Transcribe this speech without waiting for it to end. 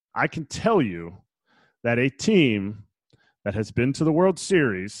I can tell you that a team that has been to the World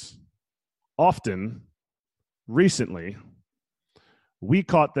Series often recently, we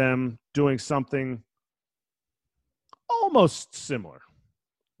caught them doing something almost similar.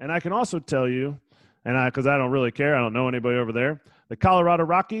 And I can also tell you, because I don't really care, I don't know anybody over there, the Colorado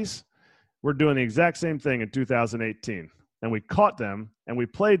Rockies were doing the exact same thing in 2018. And we caught them and we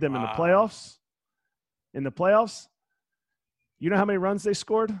played them in the playoffs. In the playoffs, you know how many runs they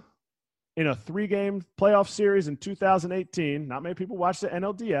scored? In a 3-game playoff series in 2018, not many people watched the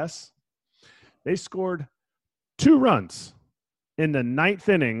NLDS. They scored 2 runs in the 9th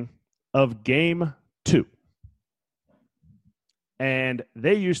inning of Game 2. And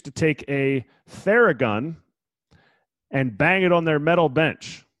they used to take a Theragun and bang it on their metal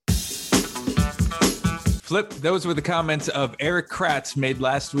bench. Flip, those were the comments of Erik Kratz made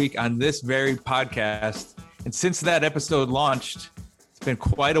last week on this very podcast. And since that episode launched, it's been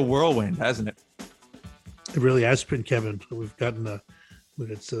quite a whirlwind, hasn't it? It really has been, Kevin. We've gotten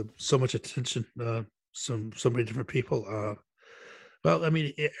it's so much attention, so many different people. Well, I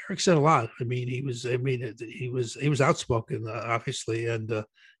mean, Erik said a lot. I mean, he was outspoken, obviously, and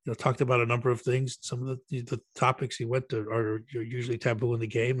talked about a number of things. Some of the topics he went to are usually taboo in the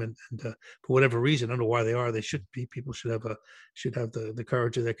game, and for whatever reason, I don't know why they are. They should be. People should have the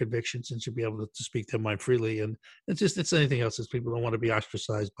courage of their convictions and should be able to speak their mind freely. And it's anything else. Is people don't want to be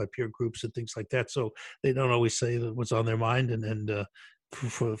ostracized by peer groups and things like that, so they don't always say what's on their mind, and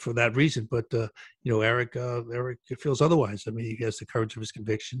for that reason. But Erik feels otherwise. I mean, he has the courage of his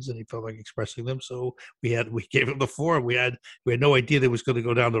convictions, and he felt like expressing them. So we gave him the forum. We had no idea that it was going to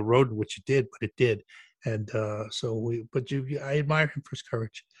go down the road in which it did, but it did. And I admire him for his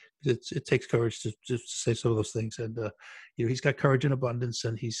courage. It takes courage to say some of those things. And he's got courage in abundance,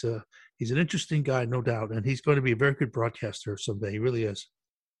 and he's an interesting guy, no doubt. And he's going to be a very good broadcaster someday. He really is.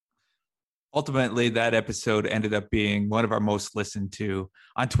 Ultimately, that episode ended up being one of our most listened to.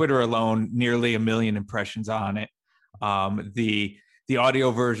 On Twitter alone, nearly 1 million impressions on it. The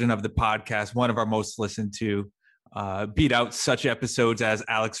audio version of the podcast, one of our most listened to, beat out such episodes as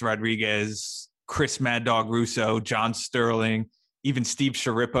Alex Rodriguez, Chris Mad Dog Russo, John Sterling, even Steve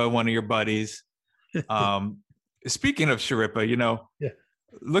Sharippa, one of your buddies. Speaking of Sharippa,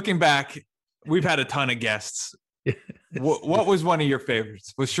 looking back, we've had a ton of guests. What was one of your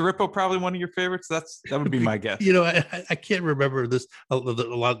favorites? Was Sharippo probably one of your favorites? That would be my guess. I can't remember this a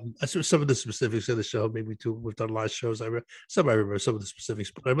lot. Some of the specifics of the show. Maybe we've done a lot of shows. I remember some of the specifics,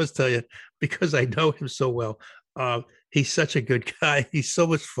 but I must tell you, because I know him so well, he's such a good guy. He's so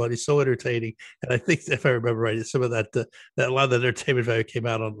much fun. He's so entertaining. And I think, if I remember right, some of that a lot of the entertainment value came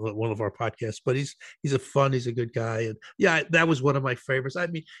out on one of our podcasts. But he's a good guy. And yeah, that was one of my favorites. I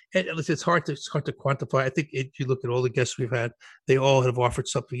mean, and it's hard to quantify. I think if you look at all the guests we've had, they all have offered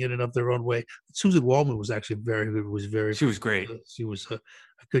something in and of their own way. Susan Waldman was actually very good. She was great. She was a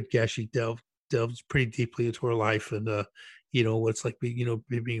good guest. She delved pretty deeply into her life, and what it's like being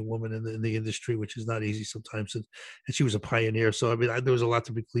a woman in the industry, which is not easy sometimes. And she was a pioneer. So, I mean, there was a lot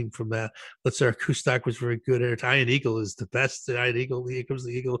to be gleaned from that. Sarah Kustak was very good at it. Iron Eagle is the best. Iron Eagle, here comes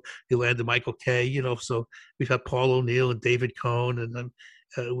the Eagle. He landed Michael Kay, so we've got Paul O'Neill and David Cohn, and then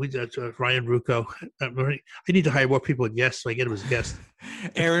we got Ryan Rucco. I need to hire more people as guests so I get him as guests.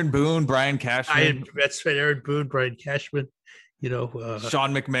 Aaron Boone, Brian Cashman. That's right, Aaron Boone, Brian Cashman.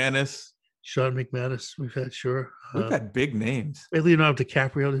 Sean McManus. Sean McManus, we've had, sure. We've had big names. Leonardo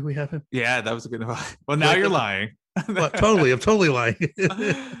DiCaprio, did we have him? Yeah, that was a good one. Well, now you're lying. Well, I'm totally lying.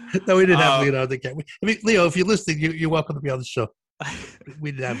 No, we didn't have Leonardo DiCaprio. I mean, Leo, if you're listening, you're welcome to be on the show.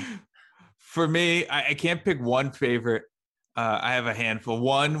 We didn't have him. For me, I can't pick one favorite. I have a handful.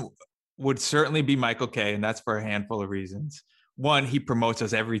 One would certainly be Michael Kay, and that's for a handful of reasons. One, he promotes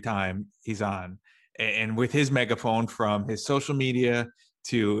us every time he's on. And with his megaphone, from his social media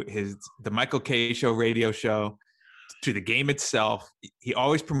to the Michael Kay Show radio show to the game itself, he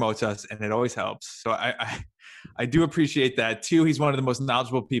always promotes us, and it always helps. So I do appreciate that. Two, he's one of the most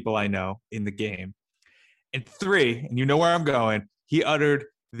knowledgeable people I know in the game. And three, and you know where I'm going, he uttered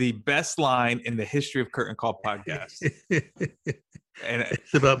the best line in the history of Curtain Call podcast. And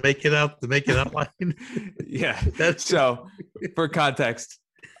it's about making out line. Yeah. So for context,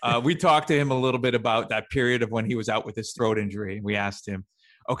 we talked to him a little bit about that period of when he was out with his throat injury. We asked him,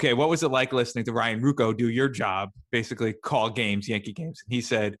 okay, what was it like listening to Ryan Rucco do your job, basically call games, Yankee games? And he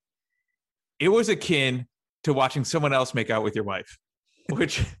said, it was akin to watching someone else make out with your wife,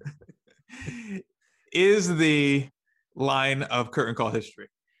 which is the line of Curtain Call history.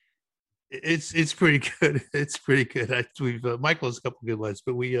 It's pretty good. It's pretty good. We've Michael has a couple good lines,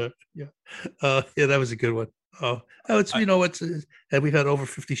 but that was a good one. It's it's and we've had over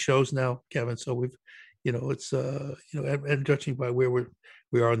 50 shows now, Kevin. So we've, it's and judging by where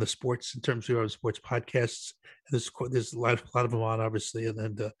we are in the sports in terms of our sports podcasts, and there's a lot of them on obviously,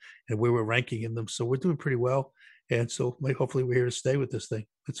 and where we're ranking in them. So we're doing pretty well, and so hopefully we're here to stay with this thing.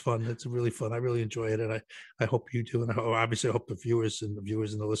 It's fun. It's really fun. I really enjoy it, and I hope you do, and obviously I hope the viewers and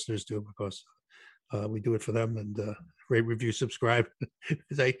the listeners do, because we do it for them. And rate, review, subscribe.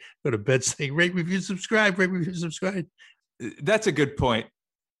 As I go to bed saying, rate, review, subscribe, rate, review, subscribe. That's a good point.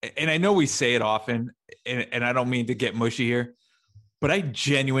 And I know we say it often, and I don't mean to get mushy here, but I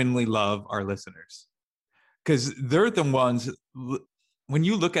genuinely love our listeners, because they're the ones, when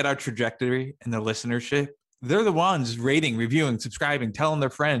you look at our trajectory and the listenership, they're the ones rating, reviewing, subscribing, telling their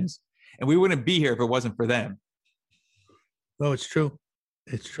friends. And we wouldn't be here if it wasn't for them. No, it's true.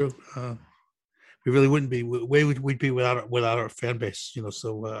 It's true. We really wouldn't be. Where would we be without our fan base?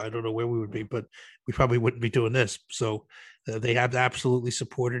 So I don't know where we would be, but we probably wouldn't be doing this. So they have absolutely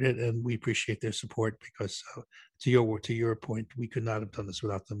supported it, and we appreciate their support, because to your point, we could not have done this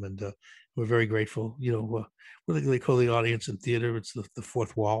without them, and we're very grateful. What do they call the audience in theater? It's the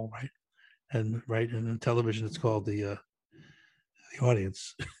fourth wall, right? And in television, it's called the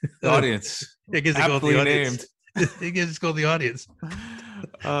audience. The audience. I guess they call it the audience. I guess it's called the audience.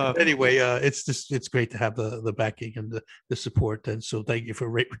 Anyway, it's great to have the backing and the support, and so thank you for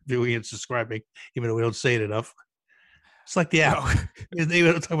reviewing and subscribing, even though we don't say it enough. It's like the app. We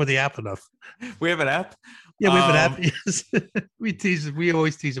don't talk about the app enough. We have an app. Yeah, we have an app. Yes. We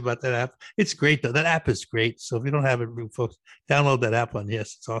always tease about that app. It's great though. That app is great. So if you don't have it, folks, download that app on.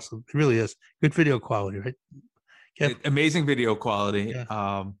 Yes, it's awesome. It really is good video quality, right? Amazing video quality.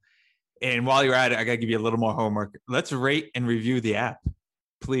 Yeah. And while you're at it, I got to give you a little more homework. Let's rate and review the app,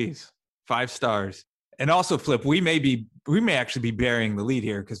 please. 5 stars. And also, Flip, we may actually be bearing the lead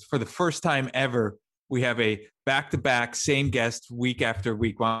here, because for the first time ever, we have a back-to-back same guest week after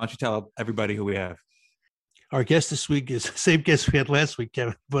week. Why don't you tell everybody who we have? Our guest this week is the same guest we had last week,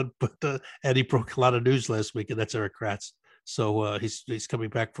 Kevin, but and he broke a lot of news last week, and that's Erik Kratz. So he's coming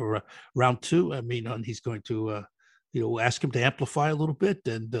back for round 2. I mean, he's going to ask him to amplify a little bit,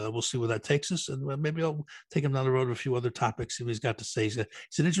 and we'll see where that takes us. And maybe I'll take him down the road with a few other topics, see what he's got to say. He's an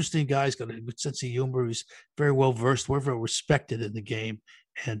interesting guy. He's got a good sense of humor. He's very well versed, very respected in the game,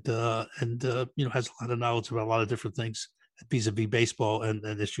 and has a lot of knowledge about a lot of different things vis-a-vis baseball and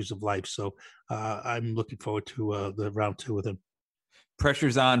issues of life. So I'm looking forward to the round 2 with him.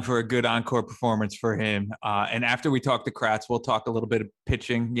 Pressure's on for a good encore performance for him. And after we talk to Kratz, we'll talk a little bit of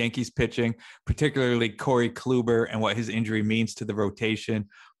pitching, Yankees pitching, particularly Corey Kluber and what his injury means to the rotation.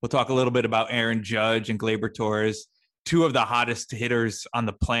 We'll talk a little bit about Aaron Judge and Gleyber Torres, 2 of the hottest hitters on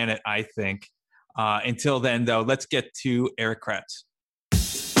the planet, I think. Until then, though, let's get to Erik Kratz.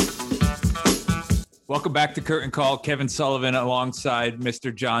 Welcome back to Curtain Call. Kevin Sullivan alongside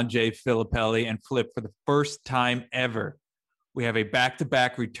Mr. John J. Filippelli, and Flip, for the first time ever, we have a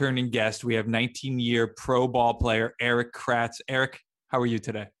back-to-back returning guest. We have 19-year pro ball player Erik Kratz. Erik, how are you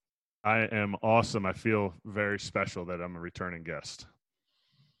today? I am awesome. I feel very special that I'm a returning guest.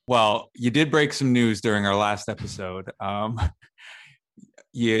 Well, you did break some news during our last episode.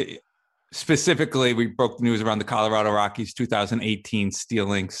 Specifically, we broke the news around the Colorado Rockies 2018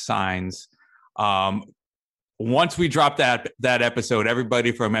 stealing signs. Once we dropped that episode,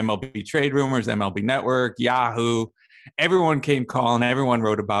 everybody from MLB Trade Rumors, MLB Network, Yahoo, everyone came calling, everyone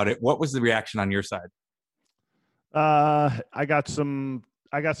wrote about it. What was the reaction on your side? I got some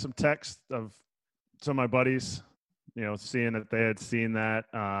text of some of my buddies, seeing that they had seen that.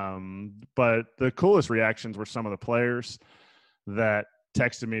 But the coolest reactions were some of the players that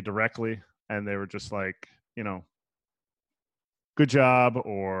texted me directly, and they were just like, good job,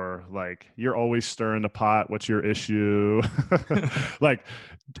 or like, you're always stirring the pot. What's your issue? Like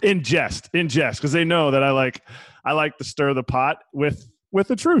in jest, because they know that I like to stir the pot with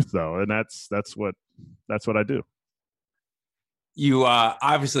the truth, though, and that's what I do. You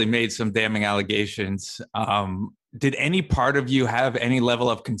obviously made some damning allegations. Did any part of you have any level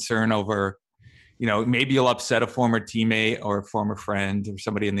of concern over, maybe you'll upset a former teammate or a former friend or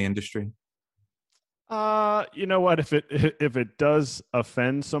somebody in the industry? You know what? If it does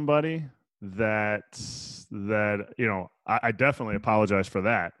offend somebody, I definitely apologize for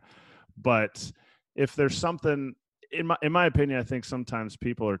that. But if there's something, in my opinion, I think sometimes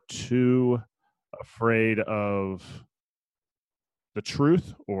people are too afraid of the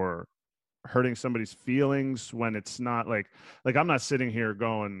truth or hurting somebody's feelings when it's not like I'm not sitting here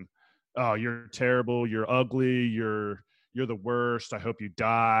going, oh, you're terrible, you're ugly, you're the worst, I hope you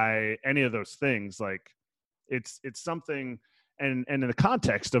die, any of those things. Like it's something, and in the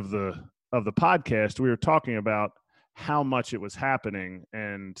context of the of the podcast, we were talking about how much it was happening,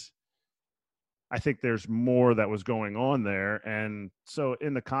 and I think there's more that was going on there. And so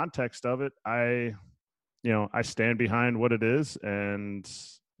in the context of it, I stand behind what it is, and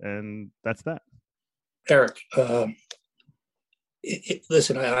that's that. Eric,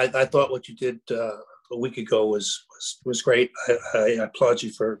 listen, I thought what you did a week ago was great. I applaud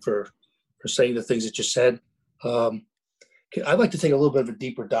you for saying the things that you said. I'd like to take a little bit of a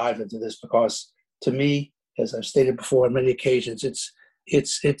deeper dive into this, because to me, as I've stated before on many occasions, it's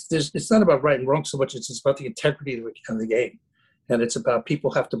not about right and wrong so much. It's about the integrity of the game, and it's about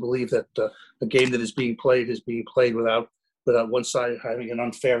people have to believe that a game that is being played without one side having an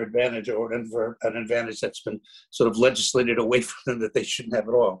unfair advantage or an advantage that's been sort of legislated away from them that they shouldn't have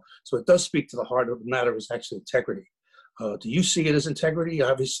at all. So it does speak to the heart of the matter, is actually integrity. Do you see it as integrity?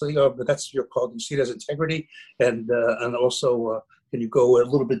 Obviously, but that's your call. Do you see it as integrity? And also, can you go a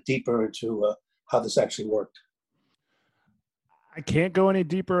little bit deeper into how this actually worked? I can't go any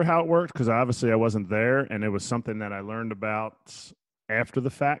deeper how it worked, because obviously I wasn't there, and it was something that I learned about after the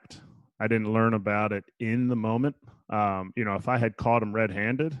fact. I didn't learn about it in the moment. If I had caught him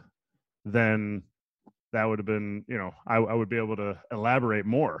red-handed, then that would have been, I would be able to elaborate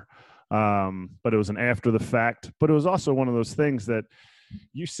more. But it was an after the fact. But it was also one of those things that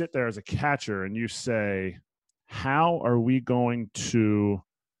you sit there as a catcher and you say, how are we going to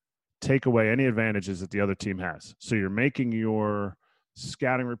take away any advantages that the other team has? So you're making your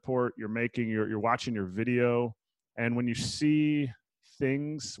scouting report, you're watching your video, and when you see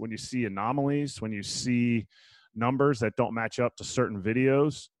things, when you see anomalies, when you see numbers that don't match up to certain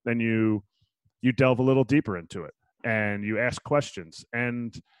videos, then you delve a little deeper into it and you ask questions.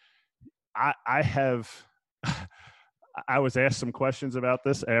 And I was asked some questions about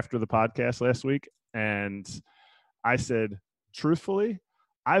this after the podcast last week, and I said, truthfully,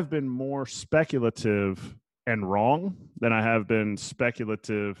 I've been more speculative and wrong than I have been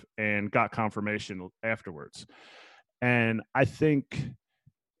speculative and got confirmation afterwards. And I think,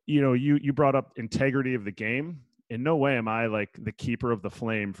 you brought up integrity of the game. In no way am I like the keeper of the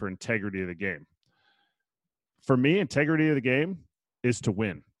flame for integrity of the game. For me, integrity of the game is to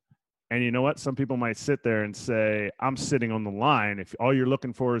win. And you know what? Some people might sit there and say, I'm sitting on the line. If all you're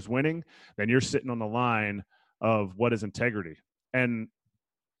looking for is winning, then you're sitting on the line of what is integrity. And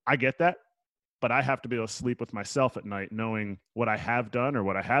I get that, but I have to be able to sleep with myself at night knowing what I have done or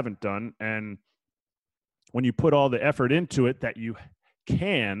what I haven't done. And when you put all the effort into it that you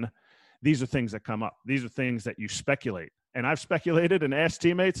can, these are things that come up. These are things that you speculate. And I've speculated and asked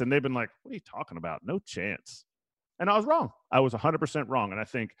teammates, and they've been like, what are you talking about? No chance. And I was wrong. I was 100% wrong. And I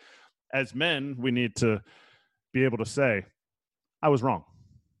think as men, we need to be able to say, I was wrong.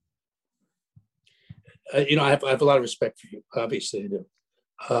 I have a lot of respect for you. Obviously, I do.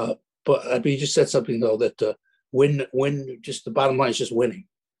 But you just said something, though, that win, just the bottom line is just winning.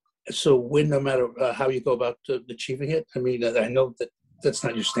 So win no matter how you go about achieving it. I mean, I know that that's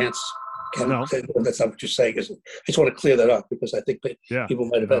not your stance. No. That's not what you're saying. I just want to clear that up, because I think that people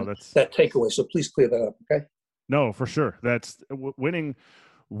might have had that takeaway. So please clear that up, okay? No, for sure. That's winning.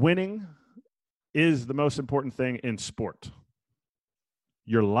 Winning is the most important thing in sport.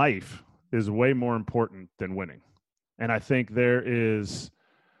 Your life is way more important than winning. And I think there's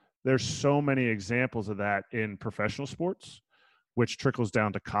so many examples of that in professional sports, which trickles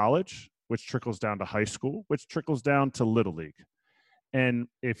down to college, which trickles down to high school, which trickles down to Little League. And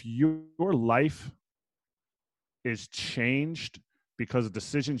if your life is changed because of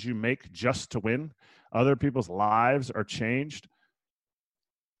decisions you make just to win, other people's lives are changed,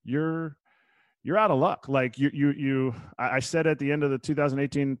 you're out of luck. Like I said at the end of the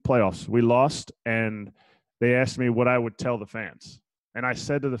 2018 playoffs, we lost, and they asked me what I would tell the fans. And I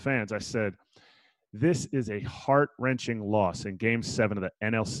said to the fans, I said, this is a heart-wrenching loss in Game 7 of the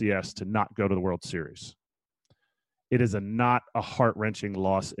NLCS to not go to the World Series. It is not a heart-wrenching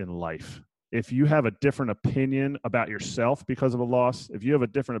loss in life. If you have a different opinion about yourself because of a loss, if you have a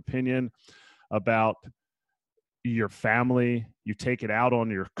different opinion about your family, you take it out on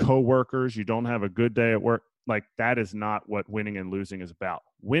your coworkers, you don't have a good day at work, like that is not what winning and losing is about.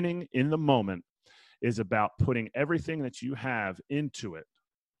 Winning in the moment is about putting everything that you have into it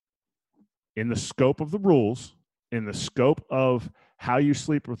in the scope of the rules, in the scope of how you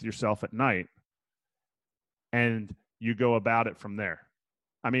sleep with yourself at night, and you go about it from there.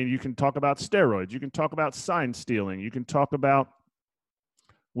 I mean, you can talk about steroids, you can talk about sign stealing, you can talk about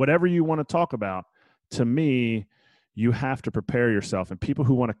whatever you want to talk about. To me, you have to prepare yourself. And people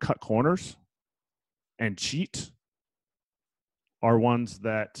who want to cut corners and cheat are ones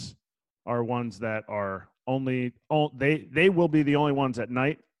that are only they will be the only ones at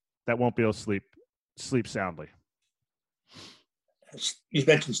night that won't be able to sleep soundly. You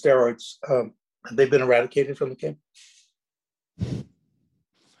mentioned steroids. Have they been eradicated from the game?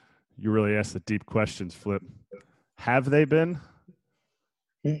 You really asked the deep questions, Flip. Have they been?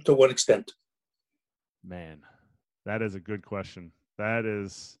 To what extent? Man, that is a good question.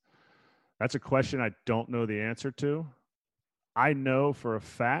 That's a question I don't know the answer to. I know for a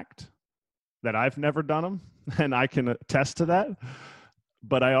fact that I've never done them, and I can attest to that.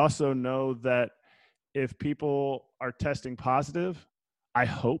 But I also know that if people are testing positive, I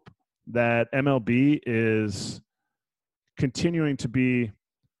hope that MLB is continuing to be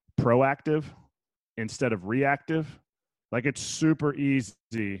proactive instead of reactive. Like, it's super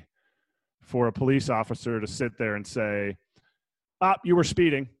easy for a police officer to sit there and say, you were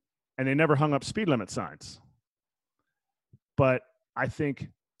speeding, and they never hung up speed limit signs. But I think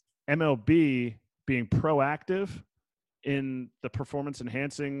MLB being proactive in the performance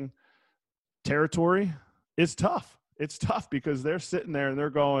enhancing territory is tough. It's tough because they're sitting there and they're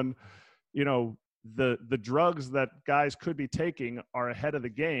going, the drugs that guys could be taking are ahead of the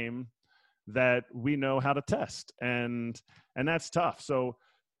game that we know how to test. And that's tough. So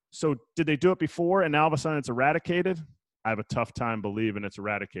did they do it before and now all of a sudden it's eradicated? I have a tough time believing it's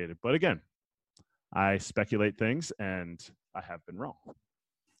eradicated. But again, I speculate things and I have been wrong.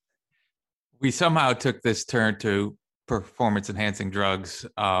 We somehow took this turn to performance enhancing drugs,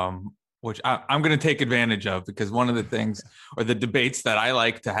 which I'm going to take advantage of, because one of the things or the debates that I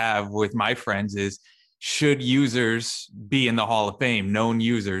like to have with my friends is, should users be in the Hall of Fame, known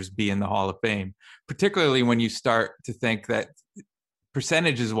users be in the Hall of Fame, particularly when you start to think that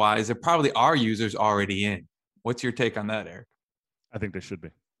percentages wise, there probably are users already in. What's your take on that, Eric? I think they should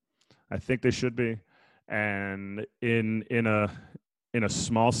be. And in a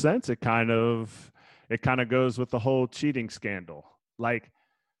small sense, it kind of goes with the whole cheating scandal. Like,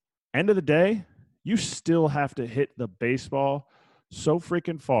 end of the day, you still have to hit the baseball so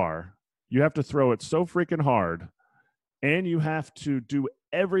freaking far. You have to throw it so freaking hard, and you have to do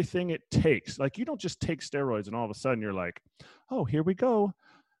everything it takes. Like, you don't just take steroids and all of a sudden you're like, oh, here we go.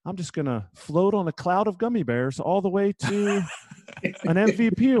 I'm just going to float on a cloud of gummy bears all the way to an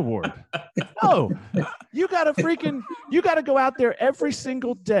MVP award. No, you got to go out there every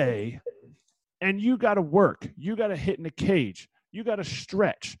single day and you got to work. You got to hit in a cage. You got to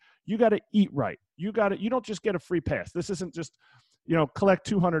stretch. You got to eat right. You don't just get a free pass. This isn't just, collect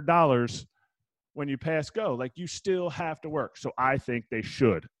 $200 when you pass go. Like, you still have to work. So I think they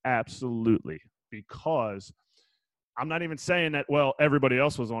should. Absolutely. Because I'm not even saying that, well, everybody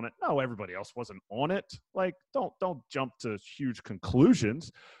else was on it. No, everybody else wasn't on it. Like, don't jump to huge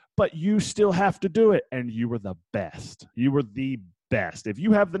conclusions, but you still have to do it. And you were the best. You were the best. If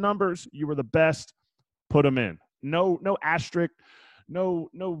you have the numbers, you were the best. Put them in. No asterisk. No,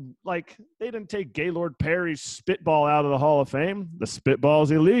 like, they didn't take Gaylord Perry's spitball out of the Hall of Fame. The spitball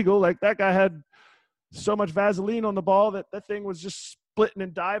is illegal. Like, that guy had so much Vaseline on the ball that thing was just splitting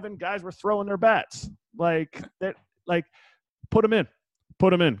and diving. Guys were throwing their bats. Like, that. Like, put them in,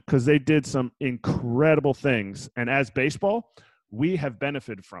 because they did some incredible things. And as baseball, we have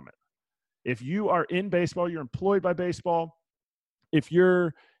benefited from it. If you are in baseball, you're employed by baseball. If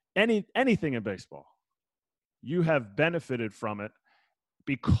you're anything in baseball, you have benefited from it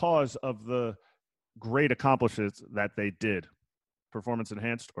because of the great accomplishments that they did, performance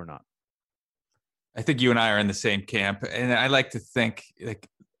enhanced or not. I think you and I are in the same camp. And I like to think, like,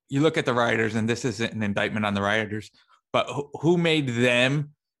 you look at the writers, and this isn't an indictment on the writers, but who made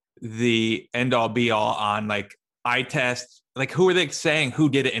them the end all be all on, like, eye test? Like, who are they saying who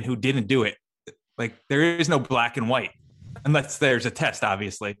did it and who didn't do it? Like, there is no black and white unless there's a test,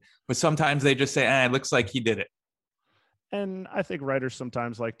 obviously. But sometimes they just say, it looks like he did it. And I think writers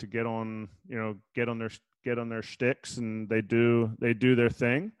sometimes like to get on their shticks, and they do their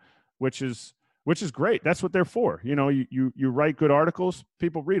thing, which is great. That's what they're for. You write good articles,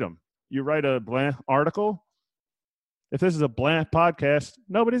 people read them. You write a bland article. If this is a bland podcast,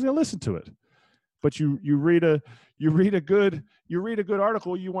 nobody's going to listen to it. But you read a good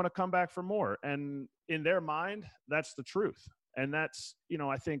article, you want to come back for more. And in their mind, that's the truth. And that's,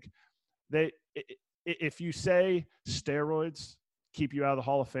 I think if you say steroids keep you out of the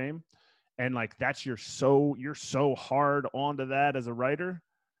Hall of Fame, and like you're so hard onto that as a writer,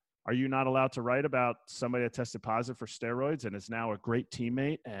 are you not allowed to write about somebody that tested positive for steroids and is now a great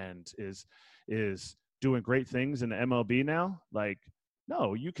teammate and is doing great things in the MLB now? Like,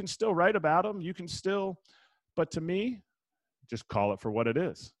 no, you can still write about them. You can still, but to me, just call it for what it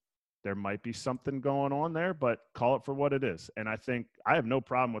is. There might be something going on there, but call it for what it is. And I think I have no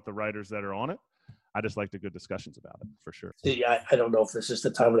problem with the writers that are on it. I just like the good discussions about it for sure. See, I don't know if this is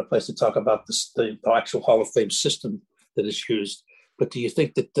the time or the place to talk about the actual Hall of Fame system that is used. But do you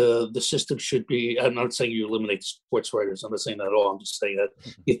think that the system should be? I'm not saying you eliminate sports writers. I'm not saying that at all. I'm just saying that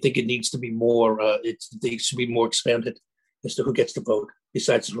you think it needs to be more. It should be more expanded as to who gets to vote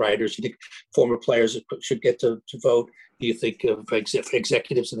besides the writers. You think former players should get to vote? Do you think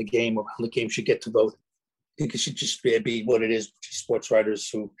executives in the game or around the game should get to vote? I think it should just be what it is. Sports writers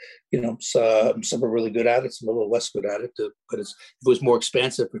who, some are really good at it, some are a little less good at it. But if it was more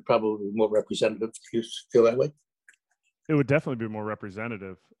expansive, it would probably be more representative. Do you feel that way? It would definitely be more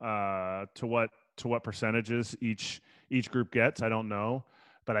representative. To what percentages each group gets, I don't know,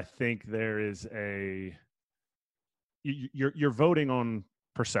 but I think there is you're voting on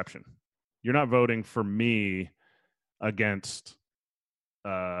perception. You're not voting for me against.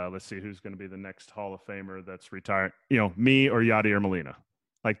 Let's see who's going to be the next Hall of Famer that's retired. Me or Yadier Molina.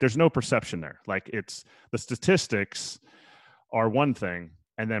 Like, there's no perception there. Like, it's the statistics are one thing,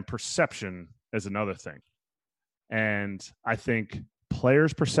 and then perception is another thing. And I think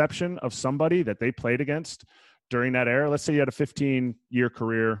players' perception of somebody that they played against during that era, let's say you had a 15-year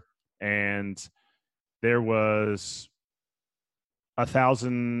career and there was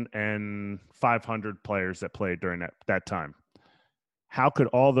 1,500 players that played during that time. How could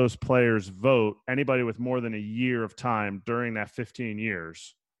all those players vote, anybody with more than a year of time during that 15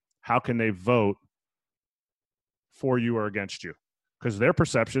 years, how can they vote for you or against you? Because their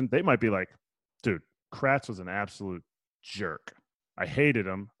perception, they might be like, dude, Kratz was an absolute jerk. I hated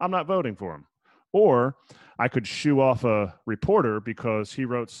him. I'm not voting for him. Or I could shoo off a reporter because he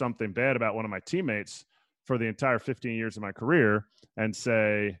wrote something bad about one of my teammates for the entire 15 years of my career and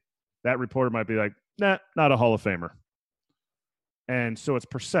say that reporter might be like, nah, not a Hall of Famer. And so it's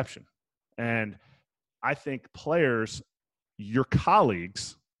perception. And I think players, your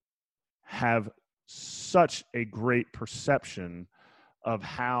colleagues, have such a great perception of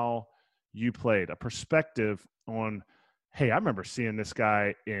how you played, a perspective on, hey, I remember seeing this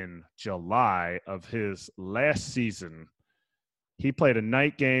guy in July of his last season. He played a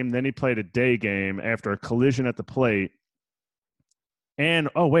night game, then he played a day game after a collision at the plate. And,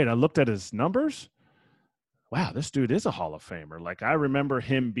 oh, wait, I looked at his numbers. Wow, this dude is a Hall of Famer. Like, I remember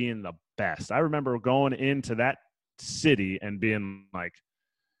him being the best. I remember going into that city and being like,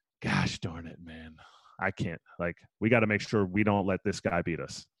 gosh darn it, man. I can't. Like, we got to make sure we don't let this guy beat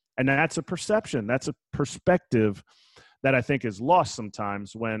us. And that's a perception. That's a perspective that I think is lost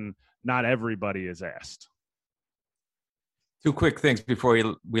sometimes when not everybody is asked. Two quick things before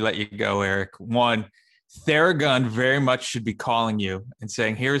we let you go, Eric. One, Theragun very much should be calling you and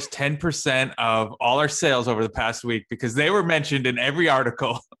saying, here's 10% of all our sales over the past week, because they were mentioned in every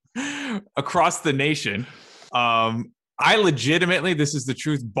article across the nation. I legitimately, this is the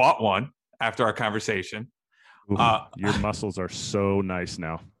truth, bought one after our conversation. Ooh, your muscles are so nice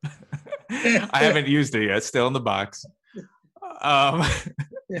now. I haven't used it yet. Still in the box.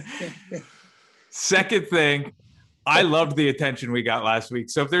 Second thing, I loved the attention we got last week.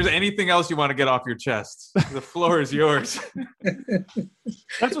 So if there's anything else you want to get off your chest, the floor is yours.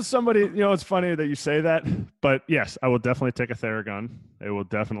 That's what somebody, it's funny that you say that, but yes, I will definitely take a Theragun. It will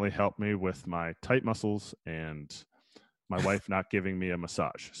definitely help me with my tight muscles and my wife not giving me a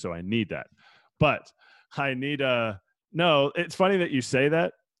massage. So I need that. But I need no, it's funny that you say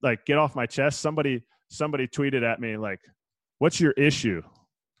that, like, get off my chest. Somebody tweeted at me like, what's your issue?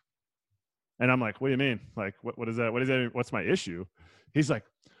 And I'm like, what do you mean? Like, what is that? What is that? What's my issue? He's like,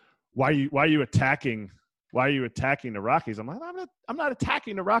 why are you attacking the Rockies? I'm like, I'm not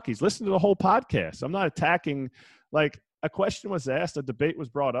attacking the Rockies. Listen to the whole podcast. I'm not attacking. Like, a question was asked, a debate was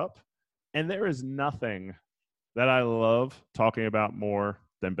brought up, and there is nothing that I love talking about more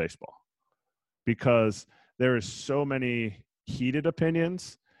than baseball, because there is so many heated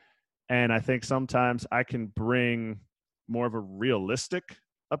opinions. And I think sometimes I can bring more of a realistic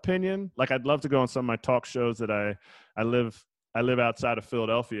opinion. Like, I'd love to go on some of my talk shows that I live outside of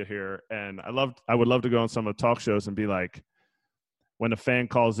Philadelphia here. And I would love to go on some of the talk shows and be like, when a fan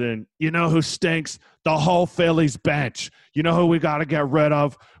calls in, you know who stinks? The whole Phillies bench. You know who we got to get rid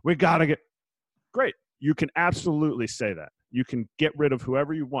of? We got to get great. You can absolutely say that. You can get rid of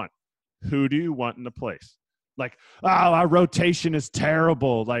whoever you want. Who do you want in the place? Like, oh, our rotation is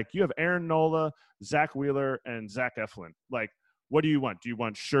terrible. Like, you have Aaron Nola, Zach Wheeler, and Zach Eflin. Like, what do you want? Do you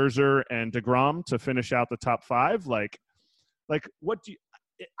want Scherzer and DeGrom to finish out the top five? Like what do you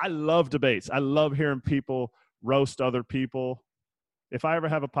 – I love debates. I love hearing people roast other people. If I ever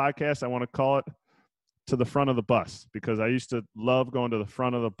have a podcast, I want to call it To the Front of the Bus, because I used to love going to the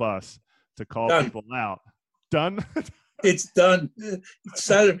front of the bus to call people out. Done? It's done. It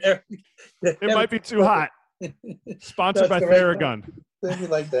might be too hot. Sponsored by Theragun. Maybe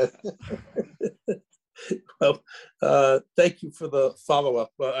like that. Well, thank you for the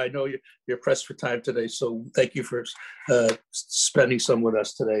follow-up. I know you're pressed for time today, so thank you for spending some with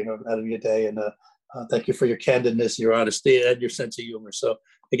us today out of your day, and thank you for your candidness, your honesty, and your sense of humor. So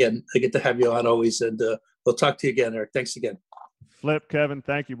again, I get to have you on always, and we'll talk to you again, Eric. Thanks again. Flip, Kevin,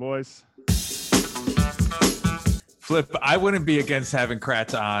 thank you, boys. Flip, I wouldn't be against having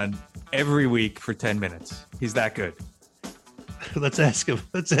Kratz on every week for 10 minutes. He's that good. Let's ask him.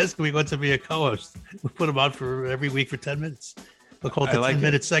 He wants to be a co-host. We'll put him on for every week for 10 minutes. We'll call it the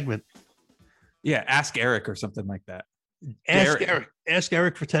 10-minute segment. Yeah, ask Eric or something like that. Ask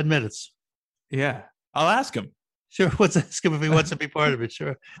Eric for 10 minutes. Yeah, I'll ask him. Sure, let's ask him if he wants to be part of it.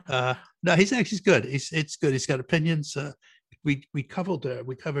 Sure. No, he's good. It's good. He's got opinions. We covered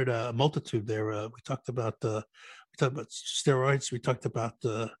a multitude there. We talked about steroids. We talked about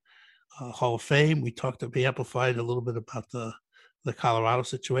the Hall of Fame. We amplified a little bit about the Colorado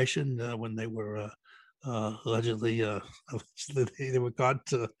situation when they were allegedly they were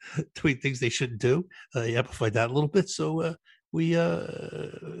caught doing things they shouldn't do. He amplified that a little bit. So he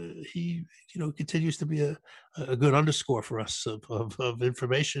continues to be a good underscore for us of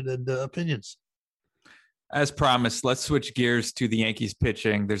information and opinions. As promised, let's switch gears to the Yankees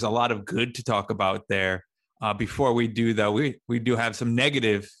pitching. There's a lot of good to talk about there. Before we do, though, we do have some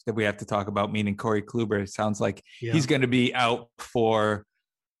negative that we have to talk about, meaning Corey Kluber. It sounds like he's going to be out for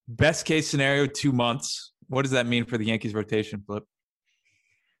best case scenario 2 months. What does that mean for the Yankees rotation, Flip?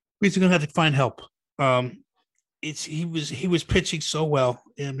 He's going to have to find help. He was pitching so well,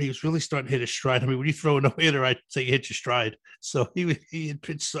 and he was really starting to hit his stride. I mean, when you throw a no-hitter, I'd say you hit your stride. So he had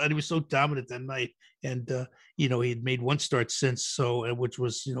pitched, and he was so dominant that night. And he had made one start since, so which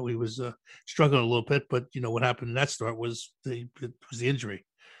was he was struggling a little bit. But what happened in that start was the injury.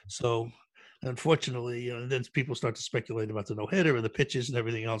 So unfortunately, and then people start to speculate about the no-hitter and the pitches and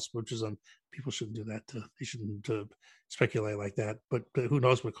everything else, which is people shouldn't do that. They shouldn't speculate like that. But who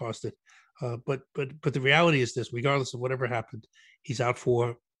knows what caused it? But the reality is this: regardless of whatever happened, he's out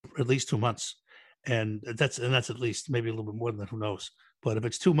for at least 2 months, and that's at least, maybe a little bit more than that. Who knows? But if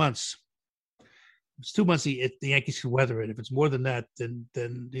it's 2 months. It's 2 months. The Yankees can weather it. If it's more than that, then I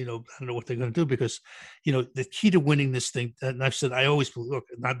don't know what they're going to do, because the key to winning this thing. And I've said, I always believe, look,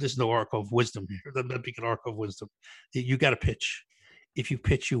 there's no oracle of wisdom here. I'm not being an oracle of wisdom. You got to pitch. If you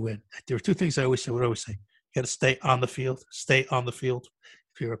pitch, you win. There are two things I always say. What I always say: you got to stay on the field. Stay on the field.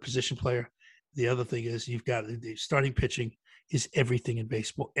 If you're a position player, the other thing is you've got the starting pitching is everything in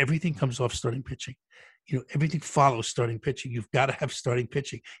baseball. Everything comes off starting pitching. Everything follows starting pitching. You've got to have starting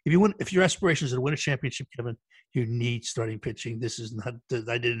pitching. If your aspiration is to win a championship, Kevin, you need starting pitching. This is not.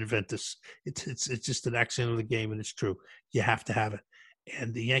 I didn't invent this. It's just an axiom of the game, and it's true. You have to have it.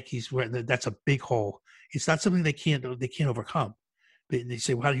 And the Yankees, that's a big hole. It's not something they can't overcome. But they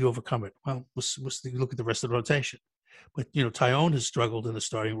say, well, how do you overcome it? Well, we'll look at the rest of the rotation. But Tyone has struggled in the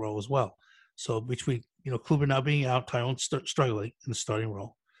starting role as well. So between Kluber now being out, Tyone struggling in the starting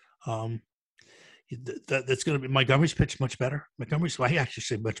role. That's going to be Montgomery's pitched much better. I actually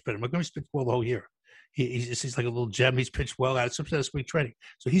say much better. Montgomery's pitched well the whole year. He's like a little gem. He's pitched well out of spring training,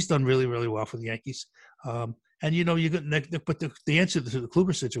 so he's done really, really well for the Yankees. And but the answer to the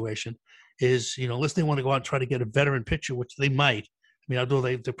Kluber situation is, unless they want to go out and try to get a veteran pitcher, which they might. I mean, although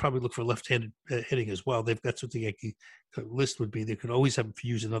they probably look for left-handed hitting as well. That's what the Yankee list would be. They could always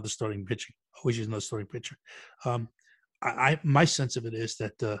use another starting pitcher. Always use another starting pitcher. My sense of it is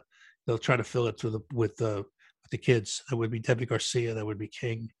that they'll try to fill it with the kids. That would be Deivi Garcia. That would be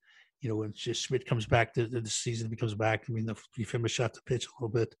King. When Schmidt comes back, the season he comes back. I mean, they'll give him a shot to pitch a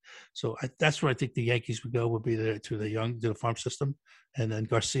little bit. So that's where I think the Yankees would go. Would be to the farm system, and then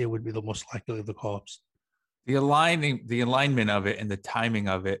Garcia would be the most likely of the call-ups. The alignment of it and the timing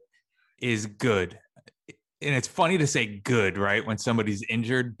of it is good. And it's funny to say good, right, when somebody's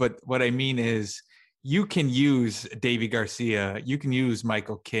injured. But what I mean is you can use Deivi Garcia. You can use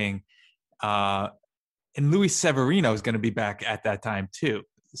Michael King. And Luis Severino is going to be back at that time too.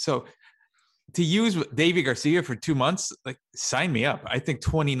 So to use Deivi Garcia for 2 months, like, sign me up. I think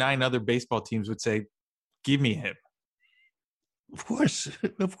 29 other baseball teams would say, give me him. Of course.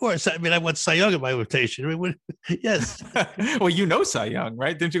 I mean, I want Cy Young in my rotation. Yes. Well, Cy Young,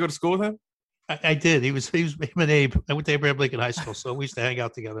 right? Didn't you go to school with him? I did. He was him and Abe. I went to Abraham Lincoln High School, so we used to hang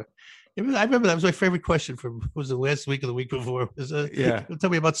out together. I remember that was my favorite question was the last week or the week before. Tell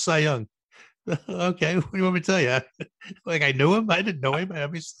me about Cy Young. Okay, what do you want me to tell you? Like, I knew him. I didn't know him.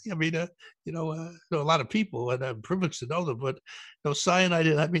 Obviously, I mean, know a lot of people, and I'm privileged to know them. But Cy and I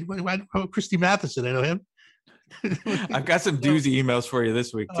did. I mean, Christy Matheson, I know him. I've got some doozy emails for you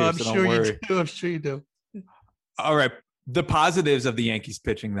this week too, I'm so sure don't worry. you do. I'm sure you do. All right. The positives of the Yankees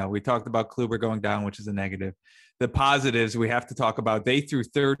pitching, though. We talked about Kluber going down, which is a negative. The positives we have to talk about. They threw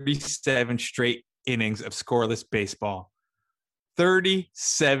 37 straight innings of scoreless baseball.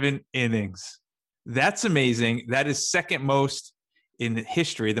 37 innings. That's amazing. That is second most in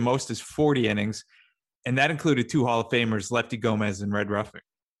history. The most is 40 innings. And that included 2 Hall of Famers, Lefty Gomez and Red Ruffing.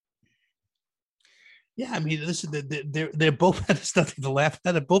 Yeah, I mean, listen, their bullpen is nothing to laugh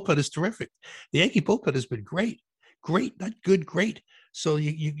at. The bullpen is terrific. The Yankee bullpen has been great, not good, great. So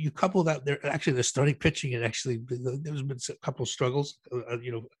you couple that. They're starting pitching, and actually there's been a couple of struggles. A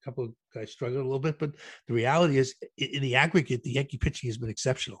couple of guys struggled a little bit, but the reality is, in the aggregate, the Yankee pitching has been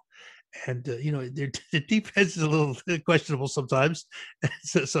exceptional. And their defense is a little questionable sometimes,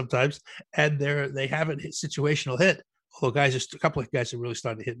 and they haven't hit situational hit. Although a couple of guys are really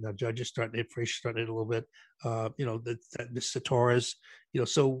starting to hit now. Judge is starting to hit, Frazier starting to hit a little bit. Mr. Torres.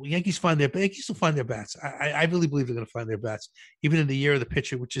 So Yankees will find their bats. I really believe they're going to find their bats, even in the year of the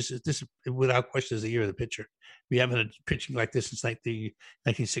pitcher, which is this without question is the year of the pitcher. We haven't had pitching like this since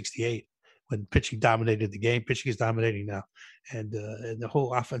 1968. When pitching dominated the game. Pitching is dominating now, and the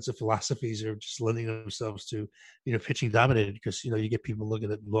whole offensive philosophies are just lending themselves to pitching dominated, because you get people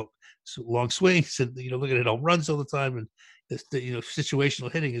looking at long swings and looking at home runs all the time, and situational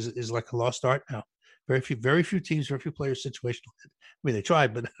hitting is like a lost art now. Very few teams, very few players situational hit. I mean, they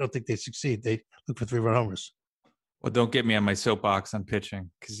tried, but I don't think they succeed. They look for 3-run homers. Well, don't get me on my soapbox on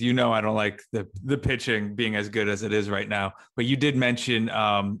pitching, because I don't like the pitching being as good as it is right now. But you did mention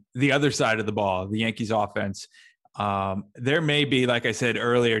the other side of the ball, the Yankees offense. There may be, like I said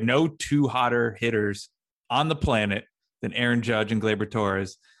earlier, no 2 hotter hitters on the planet than Aaron Judge and Gleyber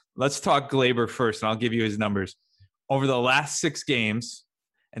Torres. Let's talk Gleyber first, and I'll give you his numbers. Over the last 6 games,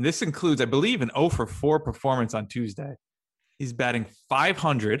 and this includes, I believe, an 0-for-4 performance on Tuesday, he's batting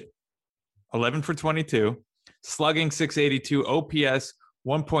 .500, 11 for 22. Slugging .682, OPS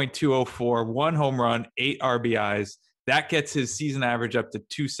 1.204, 1 home run, 8 RBIs. That gets his season average up to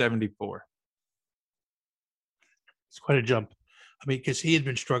 274. It's quite a jump. I mean, because he had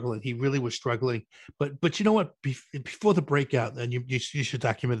been struggling. He really was struggling. But you know what? Before the breakout, and you should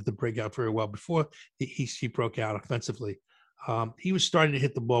document the breakout very well. Before he broke out offensively, he was starting to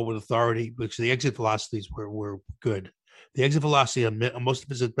hit the ball with authority, because the exit velocities were good. The exit velocity on most of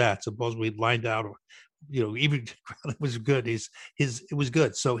his at bats, suppose we lined out, or even it was good. It was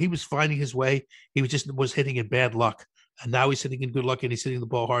good. So he was finding his way. He was hitting in bad luck, and now he's hitting in good luck, and he's hitting the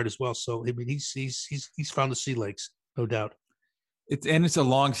ball hard as well. So I mean, he's found the sea legs, no doubt. It's a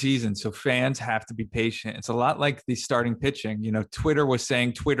long season, so fans have to be patient. It's a lot like the starting pitching. Twitter was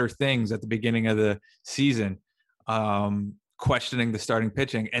saying Twitter things at the beginning of the season, questioning the starting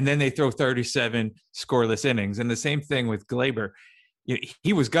pitching, and then they throw 37 scoreless innings. And the same thing with Gleyber.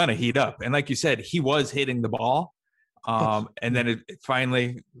 He was gonna heat up, and like you said, he was hitting the ball, and then it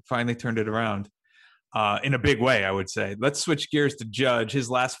finally turned it around in a big way, I would say. Let's switch gears to Judge. His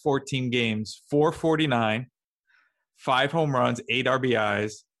last 14 games, 449, 5 home runs, 8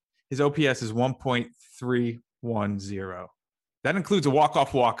 RBIs. His OPS is 1.310. That includes a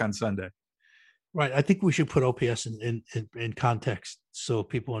walk-off walk on Sunday. Right. I think we should put OPS in context so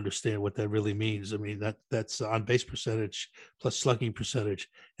people understand what that really means. I mean, that's on base percentage plus slugging percentage.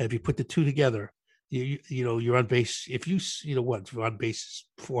 And if you put the two together, you're on base. If you on base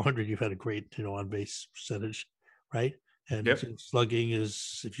 400, you've had a great, on base percentage, right? And yep. Slugging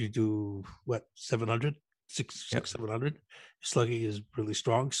is, if you do 700, 700, slugging is really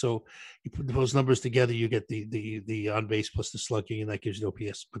strong. So you put those numbers together, you get the on base plus the slugging, and that gives you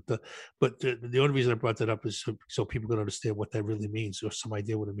OPS. But the only reason I brought that up is so people can understand what that really means, or some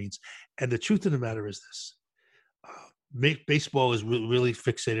idea what it means. And the truth of the matter is this: baseball is really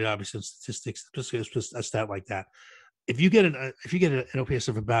fixated, obviously, on statistics. Just a stat like that. If you get an OPS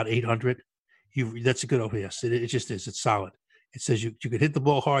of about 800, that's a good OPS. It just is. It's solid. It says you can hit the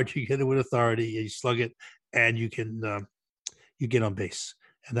ball hard, you hit it with authority, you slug it, and you can you get on base.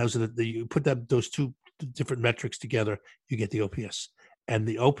 And those are you put those two different metrics together, you get the OPS. And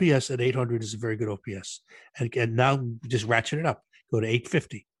the OPS at 800 is a very good OPS. And now just ratchet it up, go to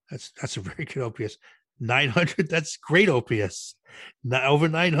 850. That's a very good OPS. 900, that's great OPS. Now, over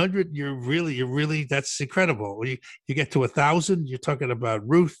 900, you're really that's incredible. When you get to 1,000, you're talking about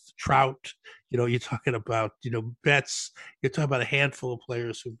Ruth, Trout, you're talking about Betts, you're talking about a handful of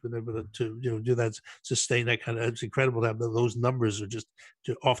players who've been able to do that, sustain that kind of. It's incredible to have those numbers are just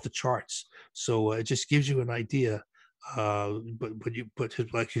off the charts. So it just gives you an idea. But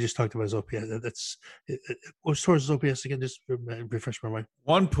like you just talked about his OPS, what's towards his OPS again? Just refresh my mind.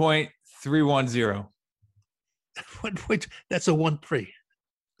 1.310. That's a 1-3.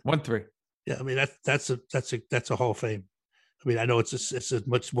 1-3. Yeah, I mean that's a Hall of Fame. I mean, I know it's a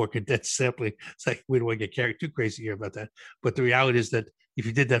much more condensed sampling. It's like we don't want to get carried too crazy here about that. But the reality is that if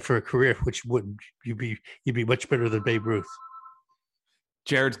you did that for a career, which you wouldn't, you'd be much better than Babe Ruth.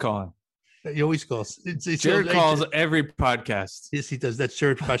 Jared's calling. He always calls. Jared calls every podcast. Yes, he does. That's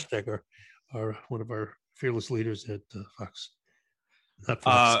Jared Koschek, our one of our fearless leaders at Fox. Not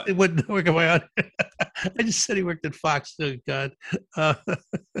Fox. It wouldn't work on my own. I just said he worked at Fox. Oh God.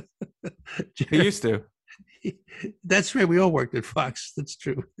 He used to. That's right. We all worked at Fox. That's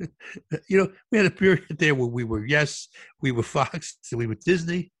true. We had a period there where we were Fox, we were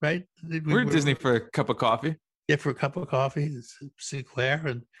Disney, right? We were Disney for a cup of coffee. Yeah, for a cup of coffee, Sinclair,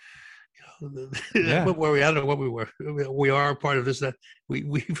 and Yeah. where we, I don't know what we were. We are a part of this.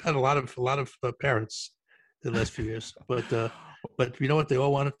 We've had a lot of parents in the last few years, but you know what? They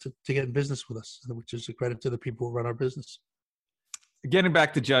all wanted to get in business with us, which is a credit to the people who run our business. Getting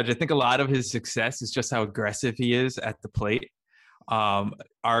back to Judge, I think a lot of his success is just how aggressive he is at the plate.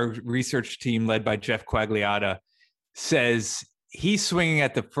 Our research team, led by Jeff Quagliata, says he's swinging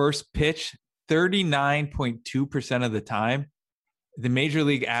at the first pitch 39.2% of the time. The major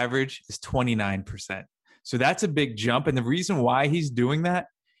league average is 29%. So that's a big jump. And the reason why he's doing that,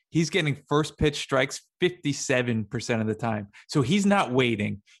 he's getting first pitch strikes 57% of the time. So he's not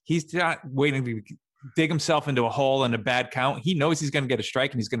waiting. He's not waiting to dig himself into a hole and a bad count. He knows he's going to get a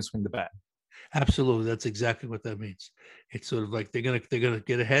strike and he's going to swing the bat. Absolutely. That's exactly what that means. It's sort of like they're going to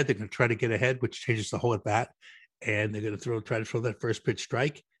get ahead. They're going to try to get ahead, which changes the whole at bat. And they're going to try to throw that first pitch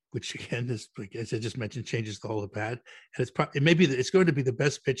strike, which again is, like, as I just mentioned, changes the whole at bat. And it's going to be the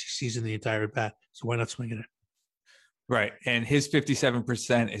best pitch he sees in the entire at bat. So why not swing it? Right. And his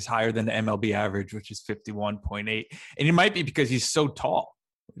 57% is higher than the MLB average, which is 51.8. And it might be because he's so tall.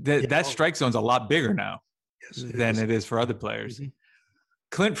 That strike zone's a lot bigger now than it is for other players. Mm-hmm.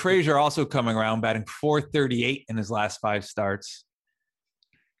 Clint Frazier also coming around, batting .438 in his last 5 starts.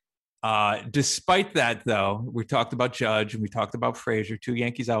 Despite that, though, we talked about Judge and we talked about Frazier, 2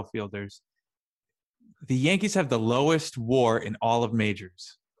 Yankees outfielders. The Yankees have the lowest WAR in all of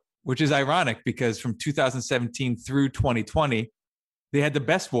majors, which is ironic because from 2017 through 2020, they had the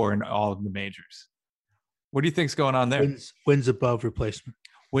best WAR in all of the majors. What do you think's going on there? Wins above replacement.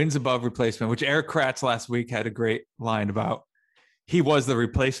 Wins above replacement, which Eric Kratz last week had a great line about. He was the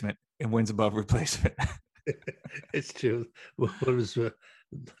replacement in wins above replacement. It's true. What was the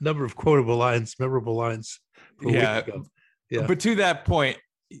number of quotable lines, memorable lines? Yeah. But to that point,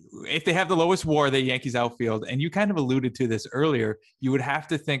 if they have the lowest WAR, the Yankees outfield, and you kind of alluded to this earlier, you would have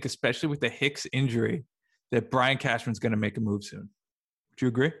to think, especially with the Hicks injury, that Brian Cashman's going to make a move soon. Would you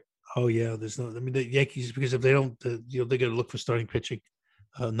agree? Oh yeah, the Yankees, because if they don't, they're going to look for starting pitching,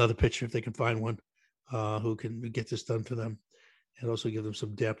 another pitcher if they can find one, who can get this done for them, and also give them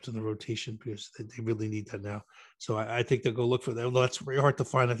some depth in the rotation because they really need that now. So I think they'll go look for that. Although that's very hard to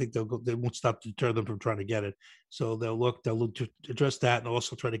find. I think they won't stop to deter them from trying to get it. So they'll look to address that and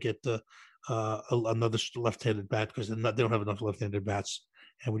also try to get another left-handed bat because they don't have enough left-handed bats.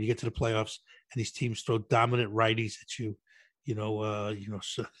 And when you get to the playoffs and these teams throw dominant righties at you,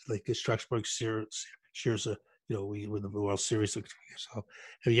 so like Strasburg, Scherzer, we win the World Series. So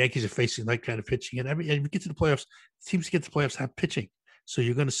the Yankees are facing that kind of pitching, and if you get to the playoffs, teams get to the playoffs have pitching. So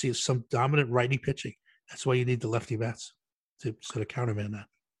you're going to see some dominant righty pitching. That's why you need the lefty bats to sort of counterman that.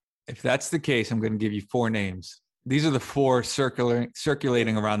 If that's the case, I'm going to give you 4 names. These are the 4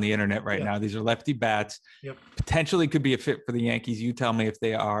 circulating around the internet right now. These are lefty bats. Yep. Potentially could be a fit for the Yankees. You tell me if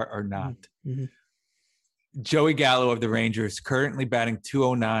they are or not. Mm-hmm. Joey Gallo of the Rangers, currently batting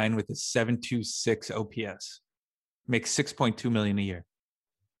 .209 with a .726 OPS. Makes $6.2 million a year.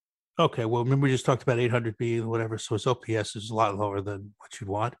 Okay, well, remember we just talked about 800 being whatever, so his OPS is a lot lower than what you'd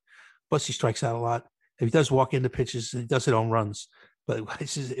want. Plus, he strikes out a lot. If he does walk into pitches, he does hit home runs. But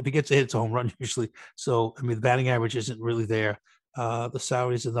if he gets a hit, it's a home run usually. So, I mean, the batting average isn't really there. The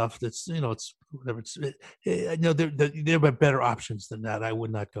salary is enough. That's it's whatever. There are better options than that. I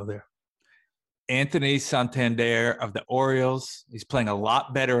would not go there. Anthony Santander of the Orioles. He's playing a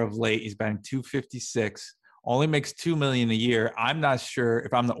lot better of late. He's batting .256. Only makes $2 million a year. I'm not sure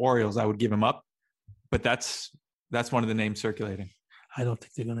if I'm the Orioles, I would give him up, but that's one of the names circulating. I don't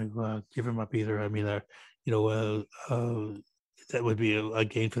think they're going to give him up either. I mean, that would be a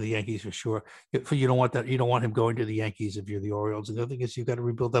gain for the Yankees for sure. You don't want that. You don't want him going to the Yankees if you're the Orioles. And the other thing is you've got to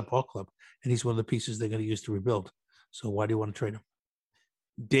rebuild that ball club, and he's one of the pieces they're going to use to rebuild. So why do you want to trade him?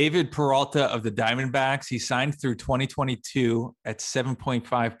 David Peralta of the Diamondbacks. He signed through 2022 at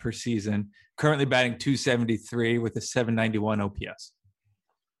 7.5 per season, currently batting .273 with a .791 OPS.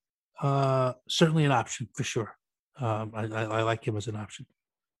 Certainly an option for sure. I like him as an option.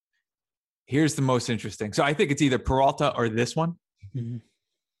 Here's the most interesting. So I think it's either Peralta or this one. Mm-hmm.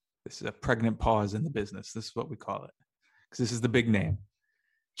 This is a pregnant pause in the business. This is what we call it, because this is the big name.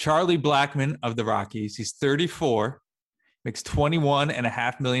 Charlie Blackmon of the Rockies. He's 34, makes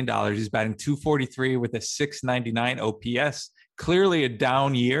 $21.5 million. He's batting .243 with a .699 OPS. Clearly a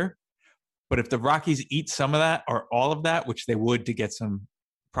down year. But if the Rockies eat some of that or all of that, which they would to get some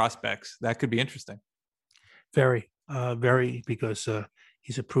prospects, that could be interesting. Very, because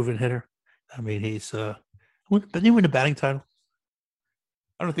he's a proven hitter. I mean, didn't he win a batting title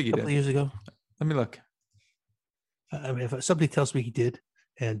I don't think he a couple of did. Years ago? Let me look. I mean, if somebody tells me he did,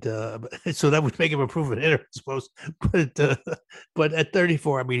 and so that would make him a proven hitter, I suppose. But at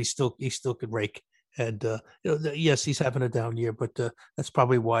 34, I mean, he still could rake. And yes, he's having a down year, but that's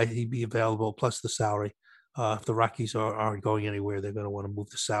probably why he'd be available. Plus the salary. If the Rockies aren't going anywhere, they're going to want to move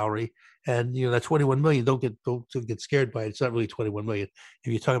the salary. And that $21 million. Don't get scared by it. It's not really $21 million.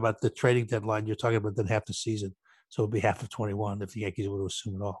 If you talk about the trading deadline, you're talking about then half the season. So it'd be half of 21 if the Yankees were to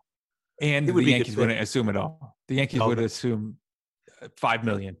assume it all. And the Yankees wouldn't assume it all. The Yankees would assume $5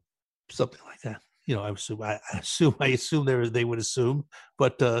 million, something like that. I assume they would assume,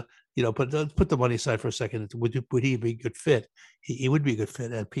 but but put the money aside for a second. Would he be a good fit? He would be a good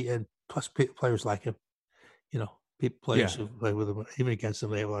fit, and plus players like him. Players who play with him, even against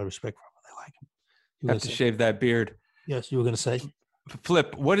him, they have a lot of respect for him. They like him. You have to shave that beard. Yes, you were going to say.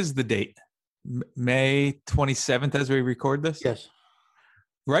 Flip, what is the date? May 27th as we record this? Yes.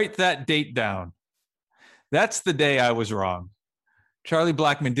 Write that date down. That's the day I was wrong. Charlie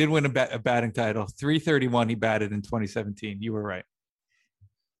Blackmon did win a batting title. .331 he batted in 2017. You were right.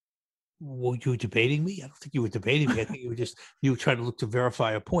 Were you debating me? I don't think you were debating me. I think you were trying to look to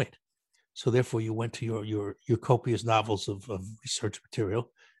verify a point. So therefore, you went to your copious novels of research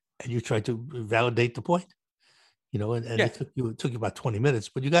material, and you tried to validate the point. It took you about 20 minutes,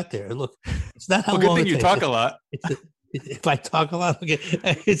 but you got there. And look, it's not how long. Good thing you talk a lot. If I talk a lot, okay,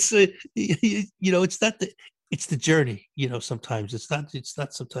 it's it's the journey. Sometimes it's not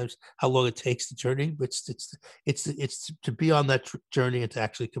sometimes how long it takes the journey, but it's to be on that journey and to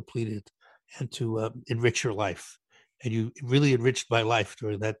actually complete it and to enrich your life. And you really enriched my life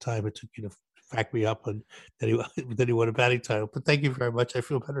during that time. It took you to back me up, and then he won a batting title. But thank you very much. I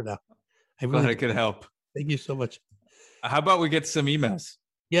feel better now. Glad I could help. Thank you so much. How about we get some emails?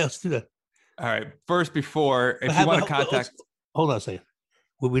 Yeah, let's do that. All right. First, if you want to contact. Hold on a second.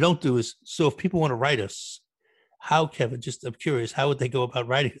 What we don't do is, so if people want to write us, how, Kevin? Just I'm curious, how would they go about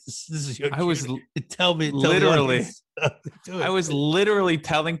writing this? This is your. Tell me literally. I was literally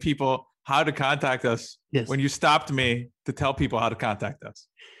telling people how to contact us when you stopped me to tell people how to contact us.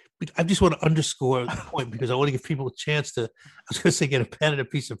 I just want to underscore the point because I want to give people a chance to. I was going to say get a pen and a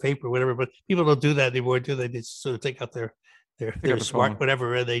piece of paper, or whatever, but people don't do that anymore, do they? They just sort of take out their smart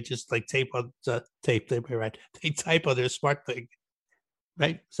whatever, and they just like tape on tape. They're right. They type on their smart thing.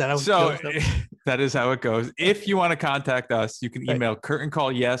 Right? Is that how it goes? That is how it goes. If you want to contact us, you can email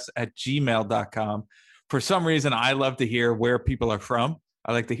curtaincallyes@gmail.com. For some reason, I love to hear where people are from.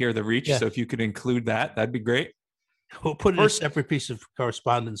 I like to hear the reach. Yeah. So if you could include that, that'd be great. We'll put it in a separate piece of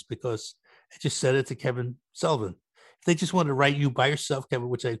correspondence because I just said it to Kevin Sullivan. If they just want to write you by yourself, Kevin,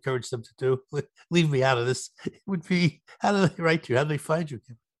 which I encourage them to do, leave me out of this. It would be, how do they write you? How do they find you,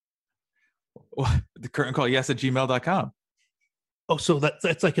 Kevin? Well, the curtaincallyes@gmail.com. Oh, so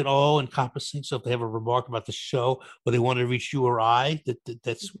that's like an all-encompassing. So if they have a remark about the show or they want to reach you or I,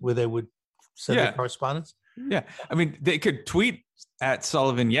 that's where they would send their correspondence? Yeah. I mean, they could tweet at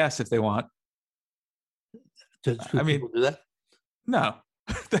Sullivan, yes, if they want. Do people do that? No.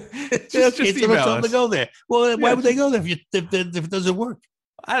 just email us. To go there. Well, why would they go there if it doesn't work?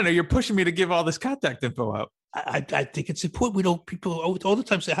 I don't know. You're pushing me to give all this contact info out. I think it's important. People all the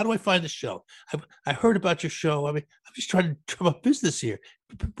time say, how do I find the show? I heard about your show. I mean, I'm just trying to drum up business here.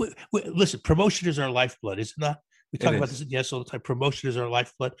 Listen, promotion is our lifeblood, is it not? We talk about this all the time. Promotion is our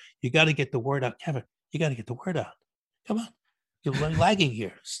lifeblood. You got to get the word out. Kevin, you got to get the word out. Come on. You're lagging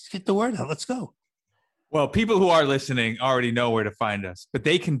here. Just get the word out. Let's go. Well, people who are listening already know where to find us, but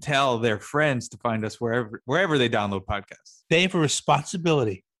they can tell their friends to find us wherever they download podcasts. They have a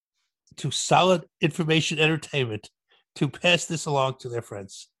responsibility to solid information entertainment to pass this along to their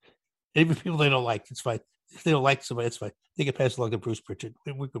friends. Even people they don't like, it's fine. If they don't like somebody, it's fine. They can pass along to Bruce Pritchard.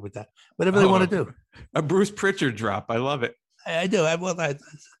 We're good with that. Whatever they want to do. A Bruce Pritchard drop. I love it. I do.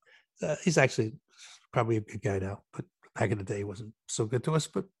 He's actually probably a good guy now, but back in the day, he wasn't so good to us.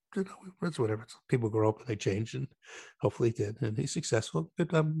 But it's whatever. People grow up and they change, and hopefully he did. And he's successful.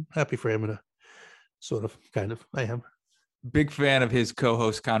 But I'm happy for him in a kind of. I am. Big fan of his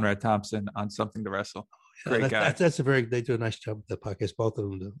co-host Conrad Thompson on Something to Wrestle. Great guy. They do a nice job with that podcast. Both of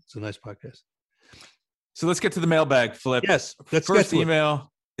them do. It's a nice podcast. So let's get to the mailbag, Flip. Yes. First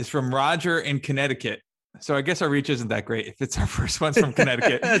email is from Roger in Connecticut. So I guess our reach isn't that great if it's our first one's from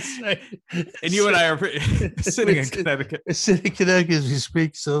Connecticut. That's right. And you and I are sitting in Connecticut. We're sitting in Connecticut as we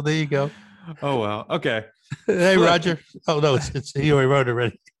speak. So there you go. Oh, well. Okay. Hey, Flip. Roger. Oh, no, it's you already wrote it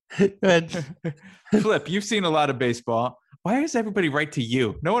already. Go ahead. Flip, you've seen a lot of baseball. Why does everybody write to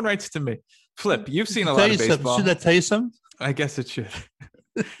you? No one writes to me. Flip, you've seen a lot of baseball. Should that tell you something? I guess it should.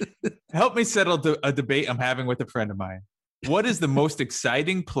 Help me settle a debate I'm having with a friend of mine. What is the most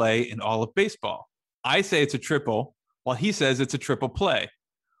exciting play in all of baseball? I say it's a triple, while he says it's a triple play.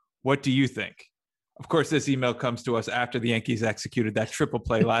 What do you think? Of course, this email comes to us after the Yankees executed that triple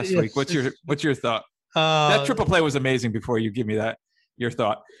play last week. What's your thought? That triple play was amazing. Before you give me your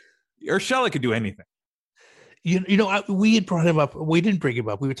thought. Urshela could do anything. We had brought him up. We didn't bring him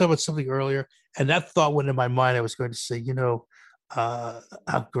up. We were talking about something earlier, and that thought went in my mind. I was going to say,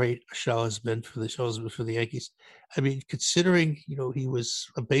 how great Urshela has been for the Yankees. I mean, considering he was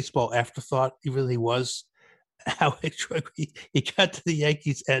a baseball afterthought, he really was. How he got to the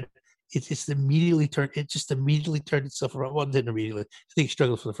Yankees and it just immediately turned itself around. Well, it didn't immediately. I think he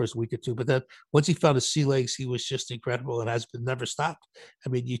struggled for the first week or two, but then once he found his sea legs, he was just incredible and has been never stopped. I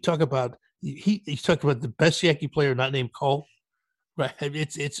mean, you talk about the best Yankee player not named Cole, right? I mean,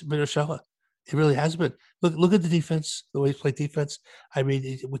 it's been Urshela. It really has been. Look at the defense, the way he's played defense. I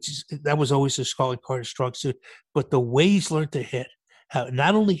mean, that was always his calling card, his strong suit. But the way he's learned to hit,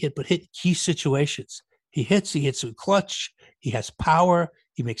 not only hit, but hit key situations. He hits with clutch. He has power.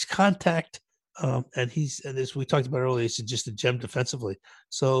 He makes contact. And as we talked about earlier, he's just a gem defensively.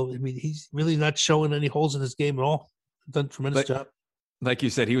 So, I mean, he's really not showing any holes in his game at all. Done a tremendous job. Like you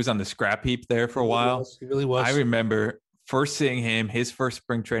said, he was on the scrap heap there for a while. He really was. I remember first seeing him, his first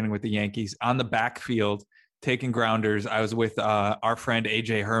spring training with the Yankees on the backfield, taking grounders. I was with our friend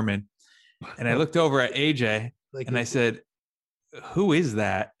AJ Herman, and I looked over at AJ and I said, "Who is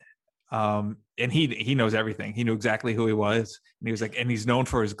that?" And he knows everything. He knew exactly who he was, and he was like, and he's known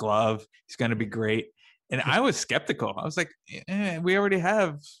for his glove. He's going to be great. And I was skeptical. I was like, we already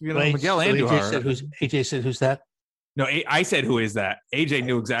have Miguel Andujar. AJ said, "Who's that?" No, I said, "Who is that?" AJ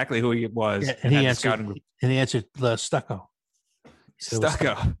knew exactly who he was. Yeah, and he answered Stucco. Stucco.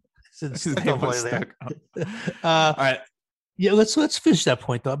 Stucco. All right. Yeah, let's finish that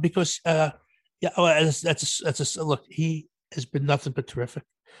point though, because look. He has been nothing but terrific,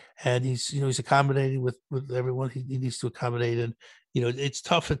 and he's accommodating with everyone he needs to accommodate, and it's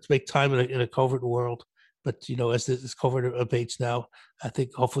tough to make time in a covert world. But as this covert abates now, I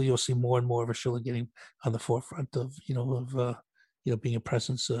think hopefully you'll see more and more of Urshela getting on the forefront of being a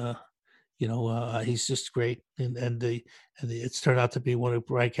presence. He's just great, and it's turned out to be one of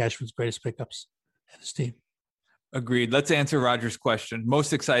Brian Cashman's greatest pickups at his team. Agreed. Let's answer Roger's question.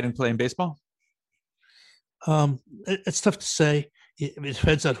 Most exciting play in baseball? It's tough to say. It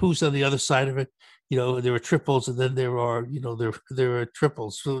depends on who's on the other side of it. There are triples, and then there are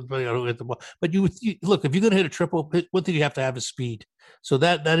triples. So depending on who hit the ball. But look, if you're going to hit a triple, one thing you have to have is speed. So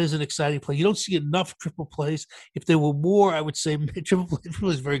that is an exciting play. You don't see enough triple plays. If there were more, I would say triple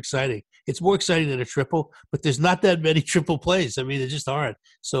play is very exciting. It's more exciting than a triple, but there's not that many triple plays. I mean, there just aren't.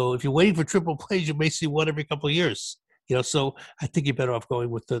 So if you're waiting for triple plays, you may see one every couple of years. So I think you're better off going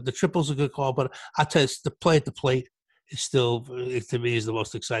with the triple's a good call. But I'll tell you, the play at the plate is still, to me, is the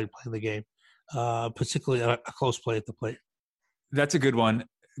most exciting play in the game. Particularly a close play at the plate. That's a good one.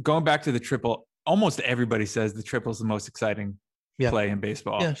 Going back to the triple, almost everybody says the triple is the most exciting play in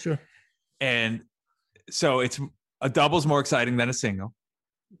baseball. Yeah, sure. And so it's a double's more exciting than a single.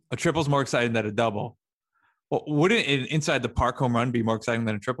 A triple's more exciting than a double. Well, wouldn't an inside the park home run be more exciting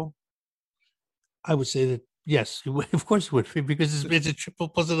than a triple? I would say that yes, of course it would be, because it's a triple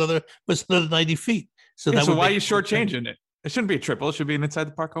plus another 90 feet. So why are you shortchanging it? It shouldn't be a triple. It should be an inside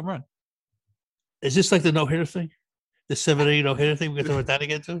the park home run. Is this like the no-hitter thing? The 7-8 no-hitter thing? We're going to throw that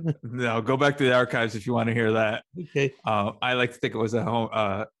again too? No, go back to the archives if you want to hear that. Okay. I like to think it was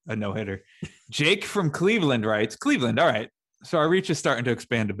a no-hitter. Jake from Cleveland writes, Cleveland, all right. So our reach is starting to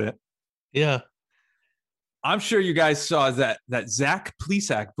expand a bit. Yeah. I'm sure you guys saw that Zach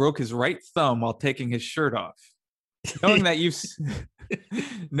Plesac broke his right thumb while taking his shirt off. Knowing that you've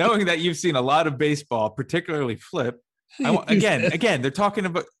seen a lot of baseball, particularly Flip. Again, they're talking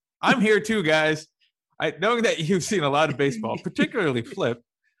about. I'm here too, guys. Knowing that you've seen a lot of baseball, particularly Flip,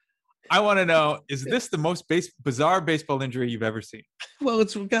 I want to know: is this the most bizarre baseball injury you've ever seen? Well,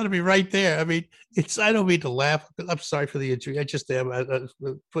 it's got to be right there. I mean, I don't mean to laugh. I'm sorry for the injury. I just am.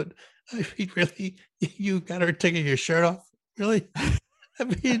 But I mean, really, you got her taking your shirt off? Really? I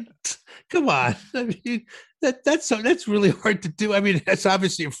mean, Come on. I mean, that's really hard to do. I mean, that's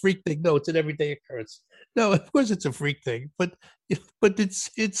obviously a freak thing. No, it's an everyday occurrence. No, of course it's a freak thing, but it's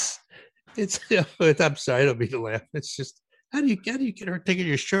I'm sorry, I don't mean to laugh. It's just how do you get her taking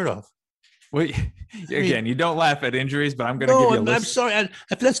your shirt off? Well, again, you don't laugh at injuries, but I'm going to No, give you a list. I'm sorry.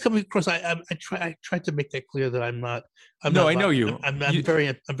 If that's coming across, I tried to make that clear that I'm not. No, I know you. I'm very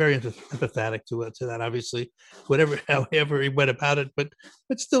empathetic to that. Obviously, however he went about it, but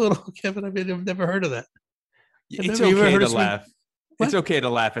still, Kevin. I mean, I've never heard of that. It's okay to laugh. It's okay to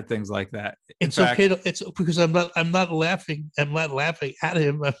laugh at things like that. It's okay to. It's because I'm not laughing. I'm not laughing at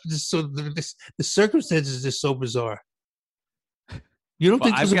him. I'm just the circumstances are just so bizarre. You don't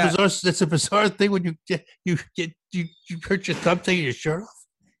think that's a bizarre thing when you hurt your thumb taking your shirt off?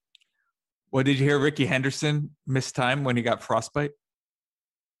 Well, did you hear Ricky Henderson missed time when he got frostbite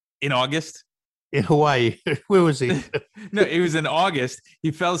in August? In Hawaii. Where was he? No, it was in August. He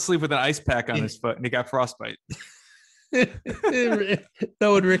fell asleep with an ice pack on his foot and he got frostbite.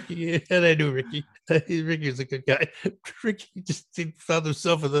 No, and Ricky, and I knew Ricky. Ricky was a good guy. Ricky he found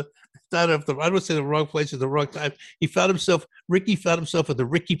himself in I don't want to say the wrong place at the wrong time. Ricky found himself at the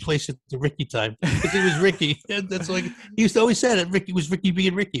Ricky place at the Ricky time. Because he was Ricky. And that's like he used to always say that Ricky was Ricky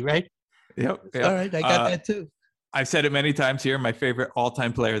being Ricky, right? Yep. All right, I got that too. I've said it many times here. My favorite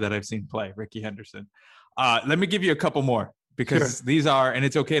all-time player that I've seen play, Ricky Henderson. Let me give you a couple more because these are, and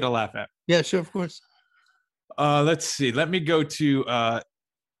it's okay to laugh at. Yeah, sure, of course. Let's see. Let me go to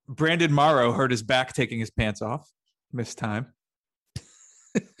Brandon Morrow hurt his back taking his pants off. Missed time.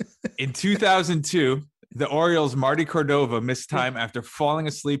 In 2002, the Orioles' Marty Cordova missed time after falling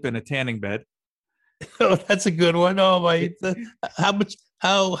asleep in a tanning bed. Oh, that's a good one. Oh my!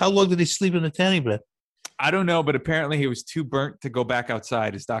 How long did he sleep in the tanning bed? I don't know, but apparently he was too burnt to go back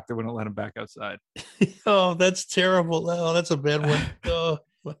outside. His doctor wouldn't let him back outside. Oh, that's terrible. Oh, that's a bad one. Oh.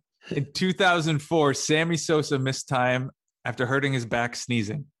 In 2004, Sammy Sosa missed time after hurting his back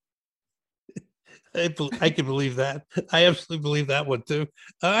sneezing. I can believe that. I absolutely believe that one too.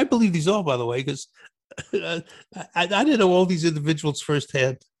 I believe these all, by the way, because I didn't know all these individuals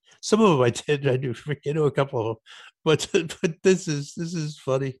firsthand. Some of them I did. I knew a couple of them, but this is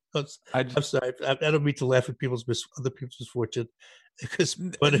funny. I'm sorry. I don't mean to laugh at other people's misfortune.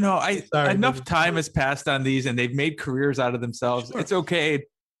 Enough time has passed on these, and they've made careers out of themselves. Sure. It's okay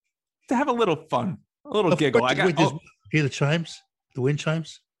to have a little fun, a little giggle. Hear the chimes, the wind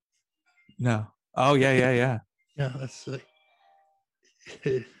chimes. No. Oh yeah. Yeah, that's.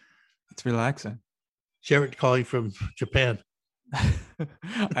 It's relaxing. Jared calling from Japan.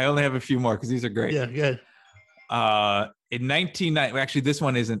 I only have a few more because these are great. Yeah, good. In 1990, actually, this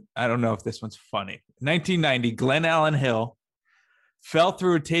one isn't. I don't know if this one's funny. 1990, Glenn Allen Hill fell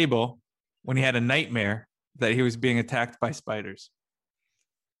through a table when he had a nightmare that he was being attacked by spiders.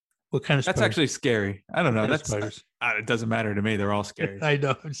 What kind of spiders? That's actually scary. I don't know. That's spiders. It doesn't matter to me. They're all scary. I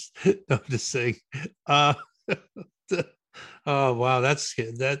know. I'm just saying. Oh wow,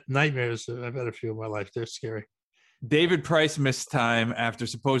 that nightmares. I've had a few in my life. They're scary. David Price missed time after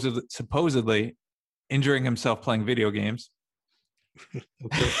supposedly injuring himself playing video games.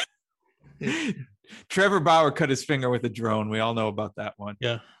 Trevor Bauer cut his finger with a drone. We all know about that one.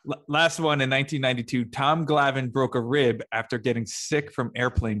 Yeah. Last one in 1992, Tom Glavine broke a rib after getting sick from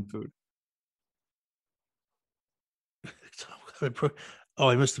airplane food. Oh,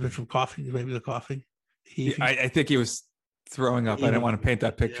 he must have been from coughing. Maybe the coughing. I think he was throwing up. I didn't want to paint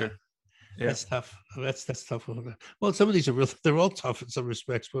that picture. Yeah. That's tough. That's tough. Well, some of these are real. They're all tough in some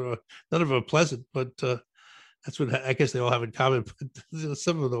respects, but none of them are pleasant. But that's what I guess they all have in common. But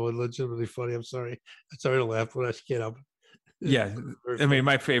some of them are legitimately funny. I'm sorry to laugh, but I can't help it. Yeah, I mean,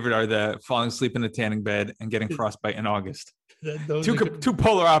 my favorite are the falling asleep in the tanning bed and getting frostbite in August. Two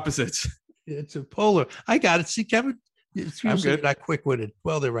polar opposites. It's a polar. I got it. See, Kevin, it's usually not quick-witted.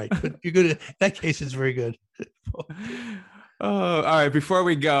 Well, they're right, but you're good. In that case, it's very good. All right. Before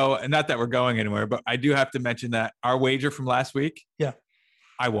we go, and not that we're going anywhere, but I do have to mention that our wager from last week. Yeah,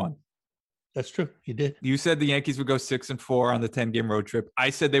 I won. That's true. You did. You said the Yankees would go 6-4 on the 10-game road trip.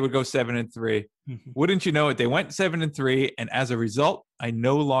 I said they would go 7-3. Mm-hmm. Wouldn't you know it? They went 7-3, and as a result, I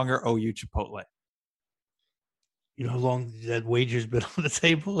no longer owe you Chipotle. You know how long that wager's been on the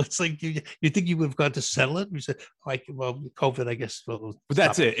table? It's like you think you would have got to settle it? You said, COVID, I guess. But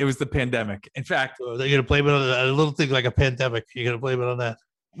that's it. It was the pandemic. In fact, they're going to blame it on a little thing like a pandemic. You're going to blame it on that.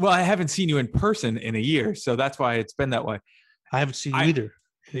 Well, I haven't seen you in person in a year, so that's why it's been that way. I haven't seen you either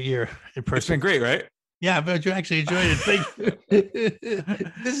in a year in person. It's been great, right? Yeah, but you actually enjoyed it. Thank you.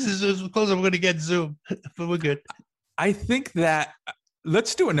 This is as close as I'm going to get Zoom, but we're good. I think that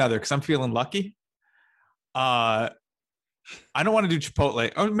let's do another because I'm feeling lucky. I don't want to do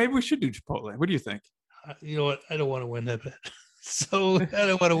Chipotle. Or maybe we should do Chipotle. What do you think? You know what? I don't want to win that bet. So I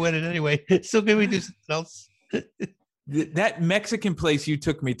don't want to win it anyway. So can we do something else? That Mexican place you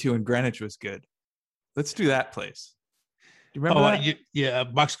took me to in Greenwich was good. Let's do that place. Do you remember that? Yeah,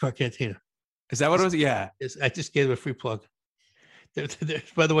 Boxcar Cantina. Is that what it was? Yeah. I just gave them a free plug.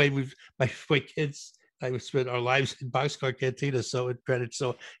 By the way, my kids, I would spend our lives in Boxcar Cantina, so in Greenwich.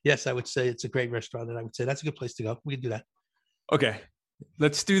 So yes, I would say it's a great restaurant, and I would say that's a good place to go. We can do that. Okay,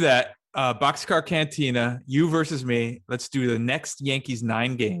 let's do that. Boxcar Cantina, you versus me. Let's do the next Yankees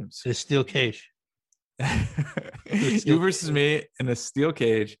 9 games. In a steel cage. You versus me in a steel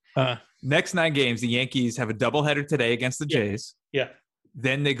cage. Next 9 games, the Yankees have a doubleheader today against the Jays. Yeah.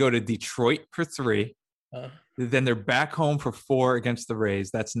 Then they go to Detroit for 3. Then they're back home for 4 against the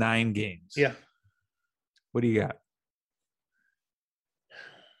Rays. That's 9 games. Yeah. What do you got?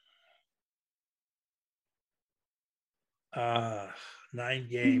 Uh 9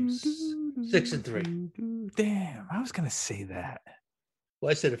 games, 6-3. Damn, I was gonna say that.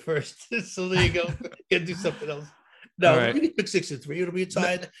 Well, I said it first, so there you go. Can do something else. No, right. We can pick 6-3. It'll be a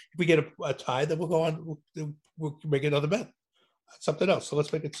tie. If we get a tie, then we'll go on. We'll make another bet. Something else. So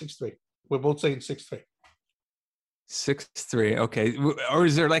let's make it 6-3. We're both saying 6-3. 6-3. Okay. Or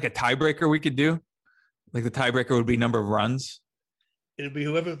is there like a tiebreaker we could do? Like the tiebreaker would be number of runs. It'll be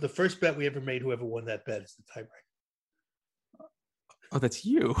whoever the first bet we ever made. Whoever won that bet is the tiebreaker. Oh, that's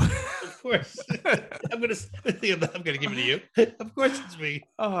you. Of course. I'm gonna give it to you. Of course it's me.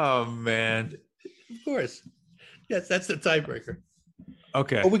 Oh man. Of course. Yes, that's the tiebreaker.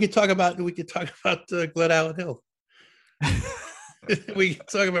 Okay. Or we could talk about Glenn Allen Hill. We can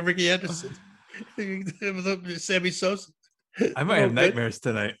talk about Ricky Henderson. Sammy Sosa. I might have nightmares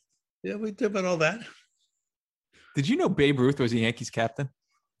tonight. Yeah, we did about all that. Did you know Babe Ruth was a Yankees captain?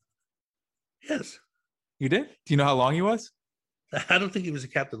 Yes. You did? Do you know how long he was? I don't think he was a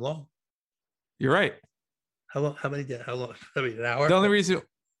captain long. You're right. How long? How long? I mean, an hour? The only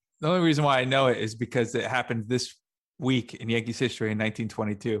reason why I know it is because it happened this week in Yankees history in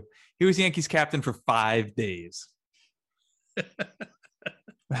 1922. He was Yankees captain for 5 days.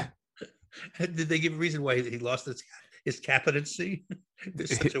 Did they give a reason why he lost his captaincy?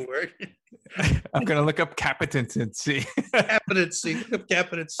 There's such a word. I'm going to look up captaincy. Captaincy. Look up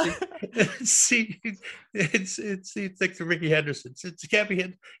captaincy. See, it's like the Ricky Henderson. It's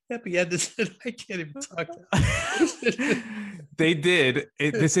Cappy Henderson. I can't even talk. They did.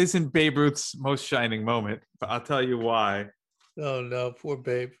 This isn't Babe Ruth's most shining moment, but I'll tell you why. Oh no, poor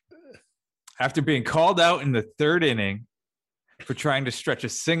Babe. After being called out in the 3rd inning for trying to stretch a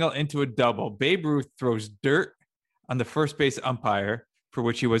single into a double, Babe Ruth throws dirt on the first base umpire, for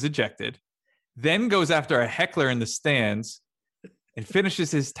which he was ejected, then goes after a heckler in the stands and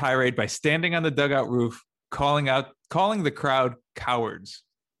finishes his tirade by standing on the dugout roof, calling the crowd cowards.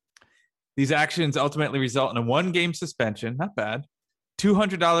 These actions ultimately result in a 1-game suspension, not bad,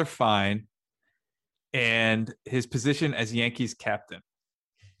 $200 fine, and his position as Yankees captain.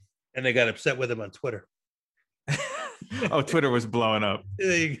 And they got upset with him on Twitter. Oh, Twitter was blowing up.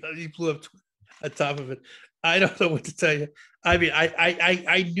 There you go. He blew up on top of it. I don't know what to tell you. I mean,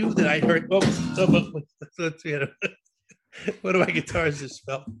 I knew that I heard. Oh, one of my guitars just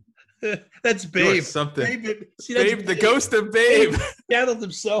fell. That's Babe. Something. Babe, see, Babe, the ghost of Babe. Handled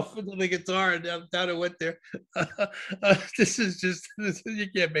himself into the guitar and down it went there. This is just,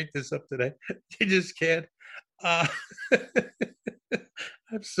 you can't make this up today. You just can't.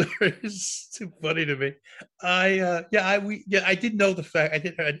 I'm sorry, it's too funny to me. I didn't know the fact.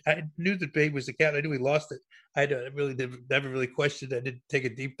 I knew that Babe was the captain. I knew he lost it. I never really questioned. I didn't take a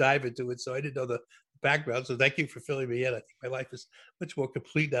deep dive into it, so I didn't know the background. So thank you for filling me in. I think my life is much more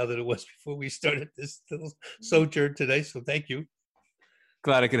complete now than it was before we started this little sojourn today. So thank you.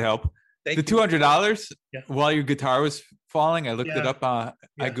 Glad I could help. Thank the $200 while your guitar was falling, I looked it up. I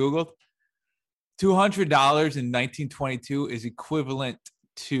Googled. $200 in 1922 is equivalent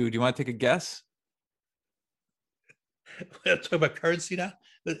to, do you want to take a guess? We're talking about currency now.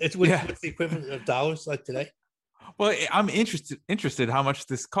 What's the equivalent of dollars like today? Well, I'm interested how much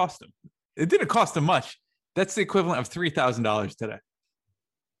this cost him. It didn't cost him much. That's the equivalent of $3,000 today.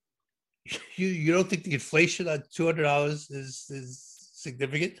 You don't think the inflation on $200 is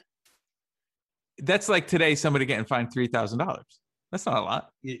significant? That's like today somebody getting fined $3,000. That's not a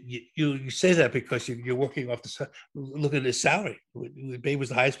lot. You say that because you're working off look at his salary. Babe was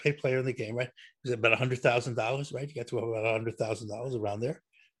the highest paid player in the game, right? It was about $100,000, right? You got to about $100,000 around there,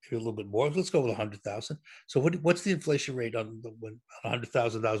 maybe a little bit more. Let's go with $100,000. So what's the inflation rate on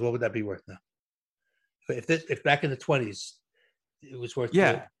 $100,000? What would that be worth now? If back in the 20s, it was worth.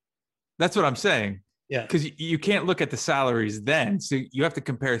 Yeah, that's what I'm saying. Yeah. Because you can't look at the salaries then. So you have to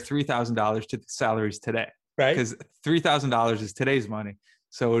compare $3,000 to the salaries today. Right. Because $3,000 is today's money.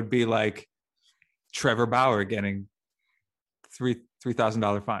 So it would be like Trevor Bauer getting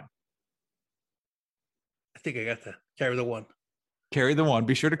 $3,000 fine. I think I got that. Carry the one. Carry the one.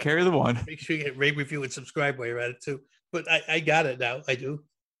 Be sure to carry the one. Make sure you get rate, review, and subscribe while you're at it too. But I got it now. I do.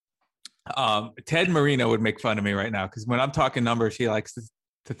 Ted Marino would make fun of me right now because when I'm talking numbers, he likes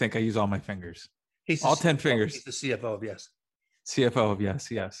to think I use all my fingers. He's all the 10 CFO. fingers. He's the CFO of Yes. CFO of Yes.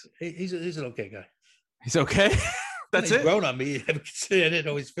 He's an okay guy. He's okay. That's he's it. grown on me. I didn't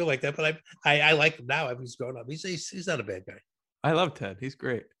always feel like that, but I like him now. He's grown up. He's not a bad guy. I love Ted. He's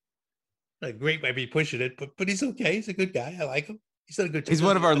great. Not great might be pushing it, but he's okay. He's a good guy. I like him. He's done a good job. He's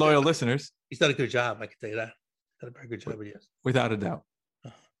one of our loyal listeners. He's done a good job. I can tell you that. Done a very good job. Yes. Without a doubt.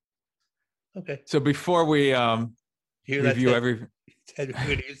 Okay. So before we Hear review that, every, Ted, we're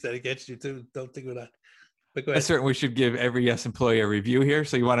going to use that against you too. Don't think of that. But go I ahead. certainly should give every Yes employee a review here.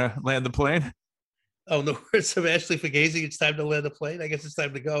 So you want to land the plane? Oh, in the words of Ashley Fugazi, it's time to land the plane. I guess it's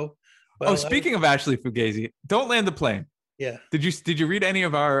time to go. Well, Speaking of Ashley Fugazi, don't land the plane. Yeah. Did you read any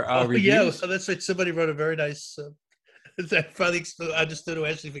of our reviews? Yeah. So that's like somebody wrote a very nice. I finally understood who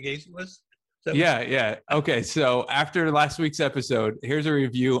Ashley Fugazi was. Yeah. Okay. So after last week's episode, here's a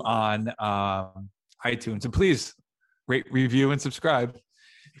review on iTunes. And please rate, review, and subscribe.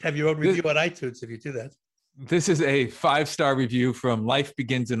 Have your own review on iTunes if you do that. This is a 5-star review from Life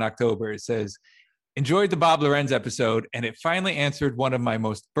Begins in October. It says, enjoyed the Bob Lorenz episode, and it finally answered one of my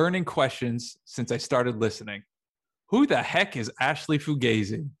most burning questions since I started listening. Who the heck is Ashley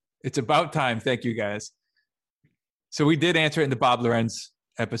Fugazi? It's about time. Thank you, guys. So we did answer it in the Bob Lorenz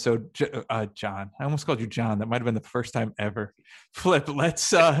episode. John, I almost called you John. That might have been the first time ever. Flip,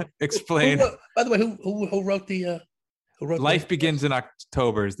 let's explain. By the way, who wrote the? Life Begins in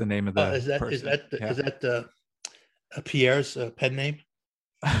October is the name of the is that Pierre's pen name?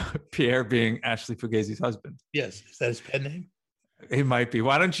 Pierre being Ashley Fugazi's husband. Yes, is that his pen name? It might be.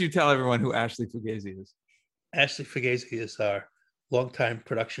 Why don't you tell everyone who Ashley Fugazi is? Ashley Fugazi is our longtime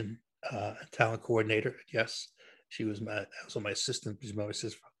production talent coordinator. Yes, she was also my assistant. She's my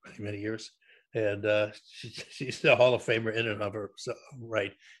assistant for many years, and she's a Hall of Famer in and of her. So,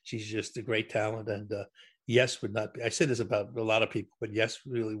 right, she's just a great talent, and Yes would not be. I say this about a lot of people, but Yes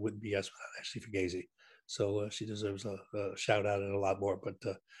really wouldn't be Yes without Ashley Fugazi. So she deserves a shout out and a lot more. But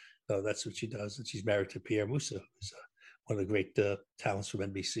no, that's what she does, and she's married to Pierre Moussa, who's one of the great talents from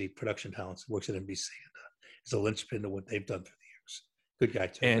NBC, production talents. Works at NBC and is a linchpin to what they've done through the years. Good guy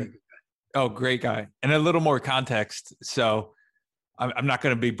too. And, great guy. And a little more context. So I'm not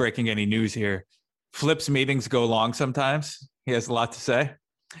going to be breaking any news here. Flip's meetings go long sometimes. He has a lot to say.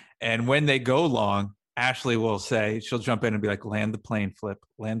 And when they go long, Ashley will say, she'll jump in and be like, land the plane, Flip,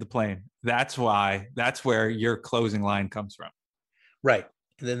 land the plane. That's where your closing line comes from. Right.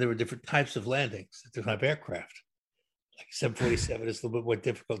 And then there were different types of landings, different type of aircraft. Like 747 is a little bit more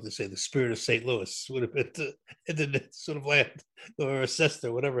difficult to say. The Spirit of St. Louis would have been the sort of land, or a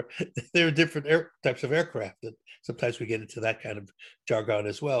Cessna, whatever. There are different types of aircraft, and sometimes we get into that kind of jargon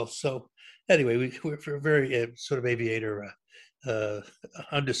as well. So anyway, we're very sort of aviator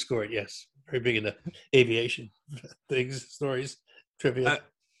underscored. Yes, very big into aviation things, stories, trivia.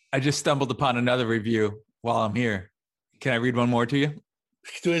 I just stumbled upon another review while I'm here. Can I read one more to you?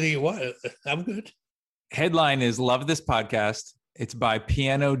 Do anything you want. I'm good. Headline is Love This Podcast. It's by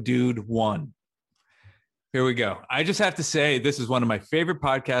Piano Dude 1. Here we go. I just have to say, this is one of my favorite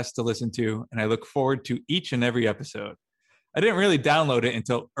podcasts to listen to, and I look forward to each and every episode. I didn't really download it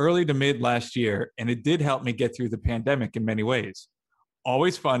until early to mid last year, and it did help me get through the pandemic in many ways.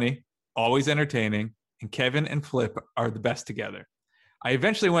 Always funny, always entertaining, and Kevin and Flip are the best together. I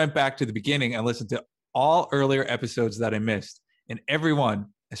eventually went back to the beginning and listened to all earlier episodes that I missed, and everyone,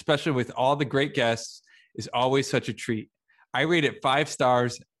 especially with all the great guests, is always such a treat. I rate it 5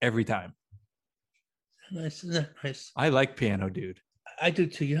 stars every time. Nice. I like Piano Dude. I do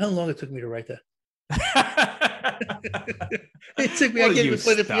too. You know how long it took me to write that? It took me. I can't even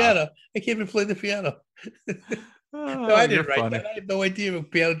play the piano. I can't even play the piano. No, I didn't write that. I have no idea what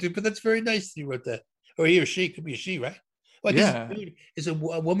Piano Dude, but that's very nice that you wrote that. Or he or she. It could be a she, right? Well, yeah. Is it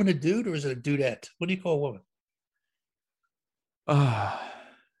a woman a dude, or is it a dudette? What do you call a woman? I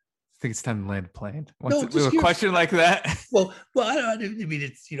think it's time to land a plane. With a curious. question like that. Well, I didn't mean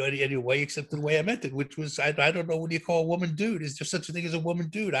it, any way except the way I meant it, which was I don't know what do you call a woman dude. Is there such a thing as a woman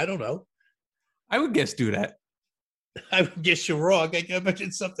dude? I don't know. I would guess dudette. I would guess you're wrong. I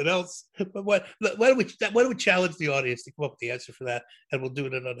mentioned something else. But why don't we challenge the audience to come up with the answer for that, and we'll do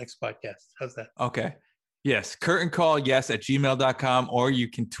it in our next podcast. How's that? Okay. Yes. Curtain call yes at gmail.com, or you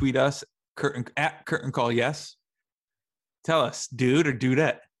can tweet us Curtain Call Yes. Tell us, dude or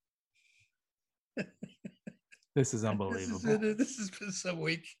dudette? This is unbelievable. This has been some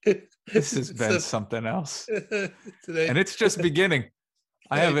week. This has been something else. Today. And it's just beginning.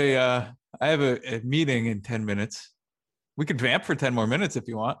 I have a meeting in 10 minutes. We can vamp for 10 more minutes if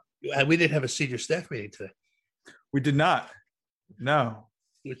you want. And we didn't have a senior staff meeting today, We did not. No.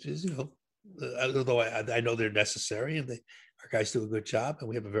 which is, although I know they're necessary and our guys do a good job, and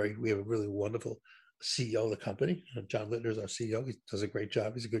we have a really wonderful CEO of the company. John Littner is our CEO. He does a great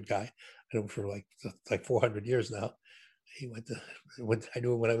job. He's a good guy. I know him for like 400 years now. He I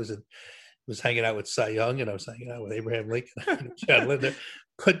knew him when I was hanging out with Cy Young, and I was hanging out with Abraham Lincoln, John Littner.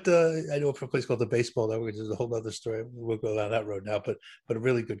 But I know him from a place called the Baseball Network, which is a whole other story. We'll go down that road now. But a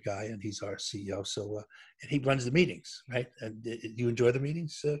really good guy, and he's our CEO. So and he runs the meetings, right? And you enjoy the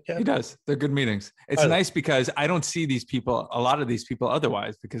meetings, Kevin? He does. They're good meetings. It's nice because I don't see a lot of these people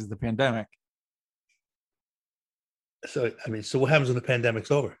otherwise because of the pandemic. So what happens when the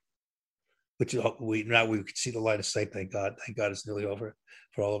pandemic's over? Which we can see the light of sight. Thank God. Thank God it's nearly over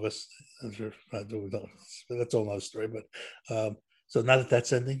for all of us. That's all another story. But so now that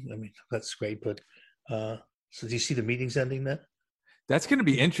that's ending, that's great. But so do you see the meetings ending then? That's going to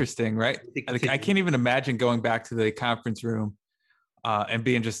be interesting, right? I can't even imagine going back to the conference room and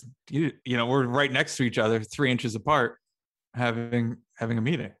being just we're right next to each other, 3 inches apart, having a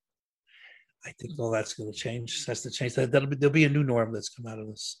meeting. I think all that's going to change. That's the change. There'll be a new norm that's come out of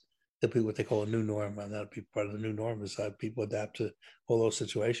this. There'll be what they call a new norm, and that'll be part of the new norm is how people adapt to all those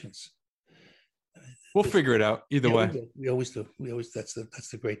situations. We'll figure it out either way. We always do. That's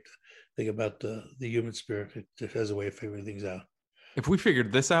the great thing about the human spirit. It has a way of figuring things out. If we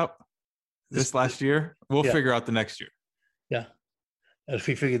figured this out this last year, we'll figure out the next year. Yeah. And if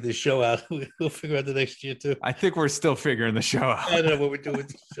we figured this show out, we'll figure out the next year too. I think we're still figuring the show out. I don't know what we're doing with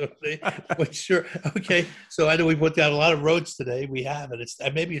the show today, but sure. Okay. So I know we've went down a lot of roads today. We have,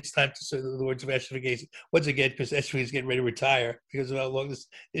 and maybe it's time to say the words of Ashton Gaze once again, because Ashton is getting ready to retire because of how long this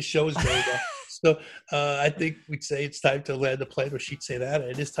show is going on. So I think we'd say it's time to land the plane, or she'd say that.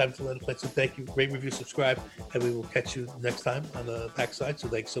 And it is time to land the plane. So thank you. Rate, review, subscribe, and we will catch you next time on the backside. So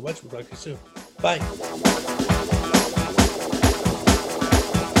thanks so much. We'll talk to you soon. Bye.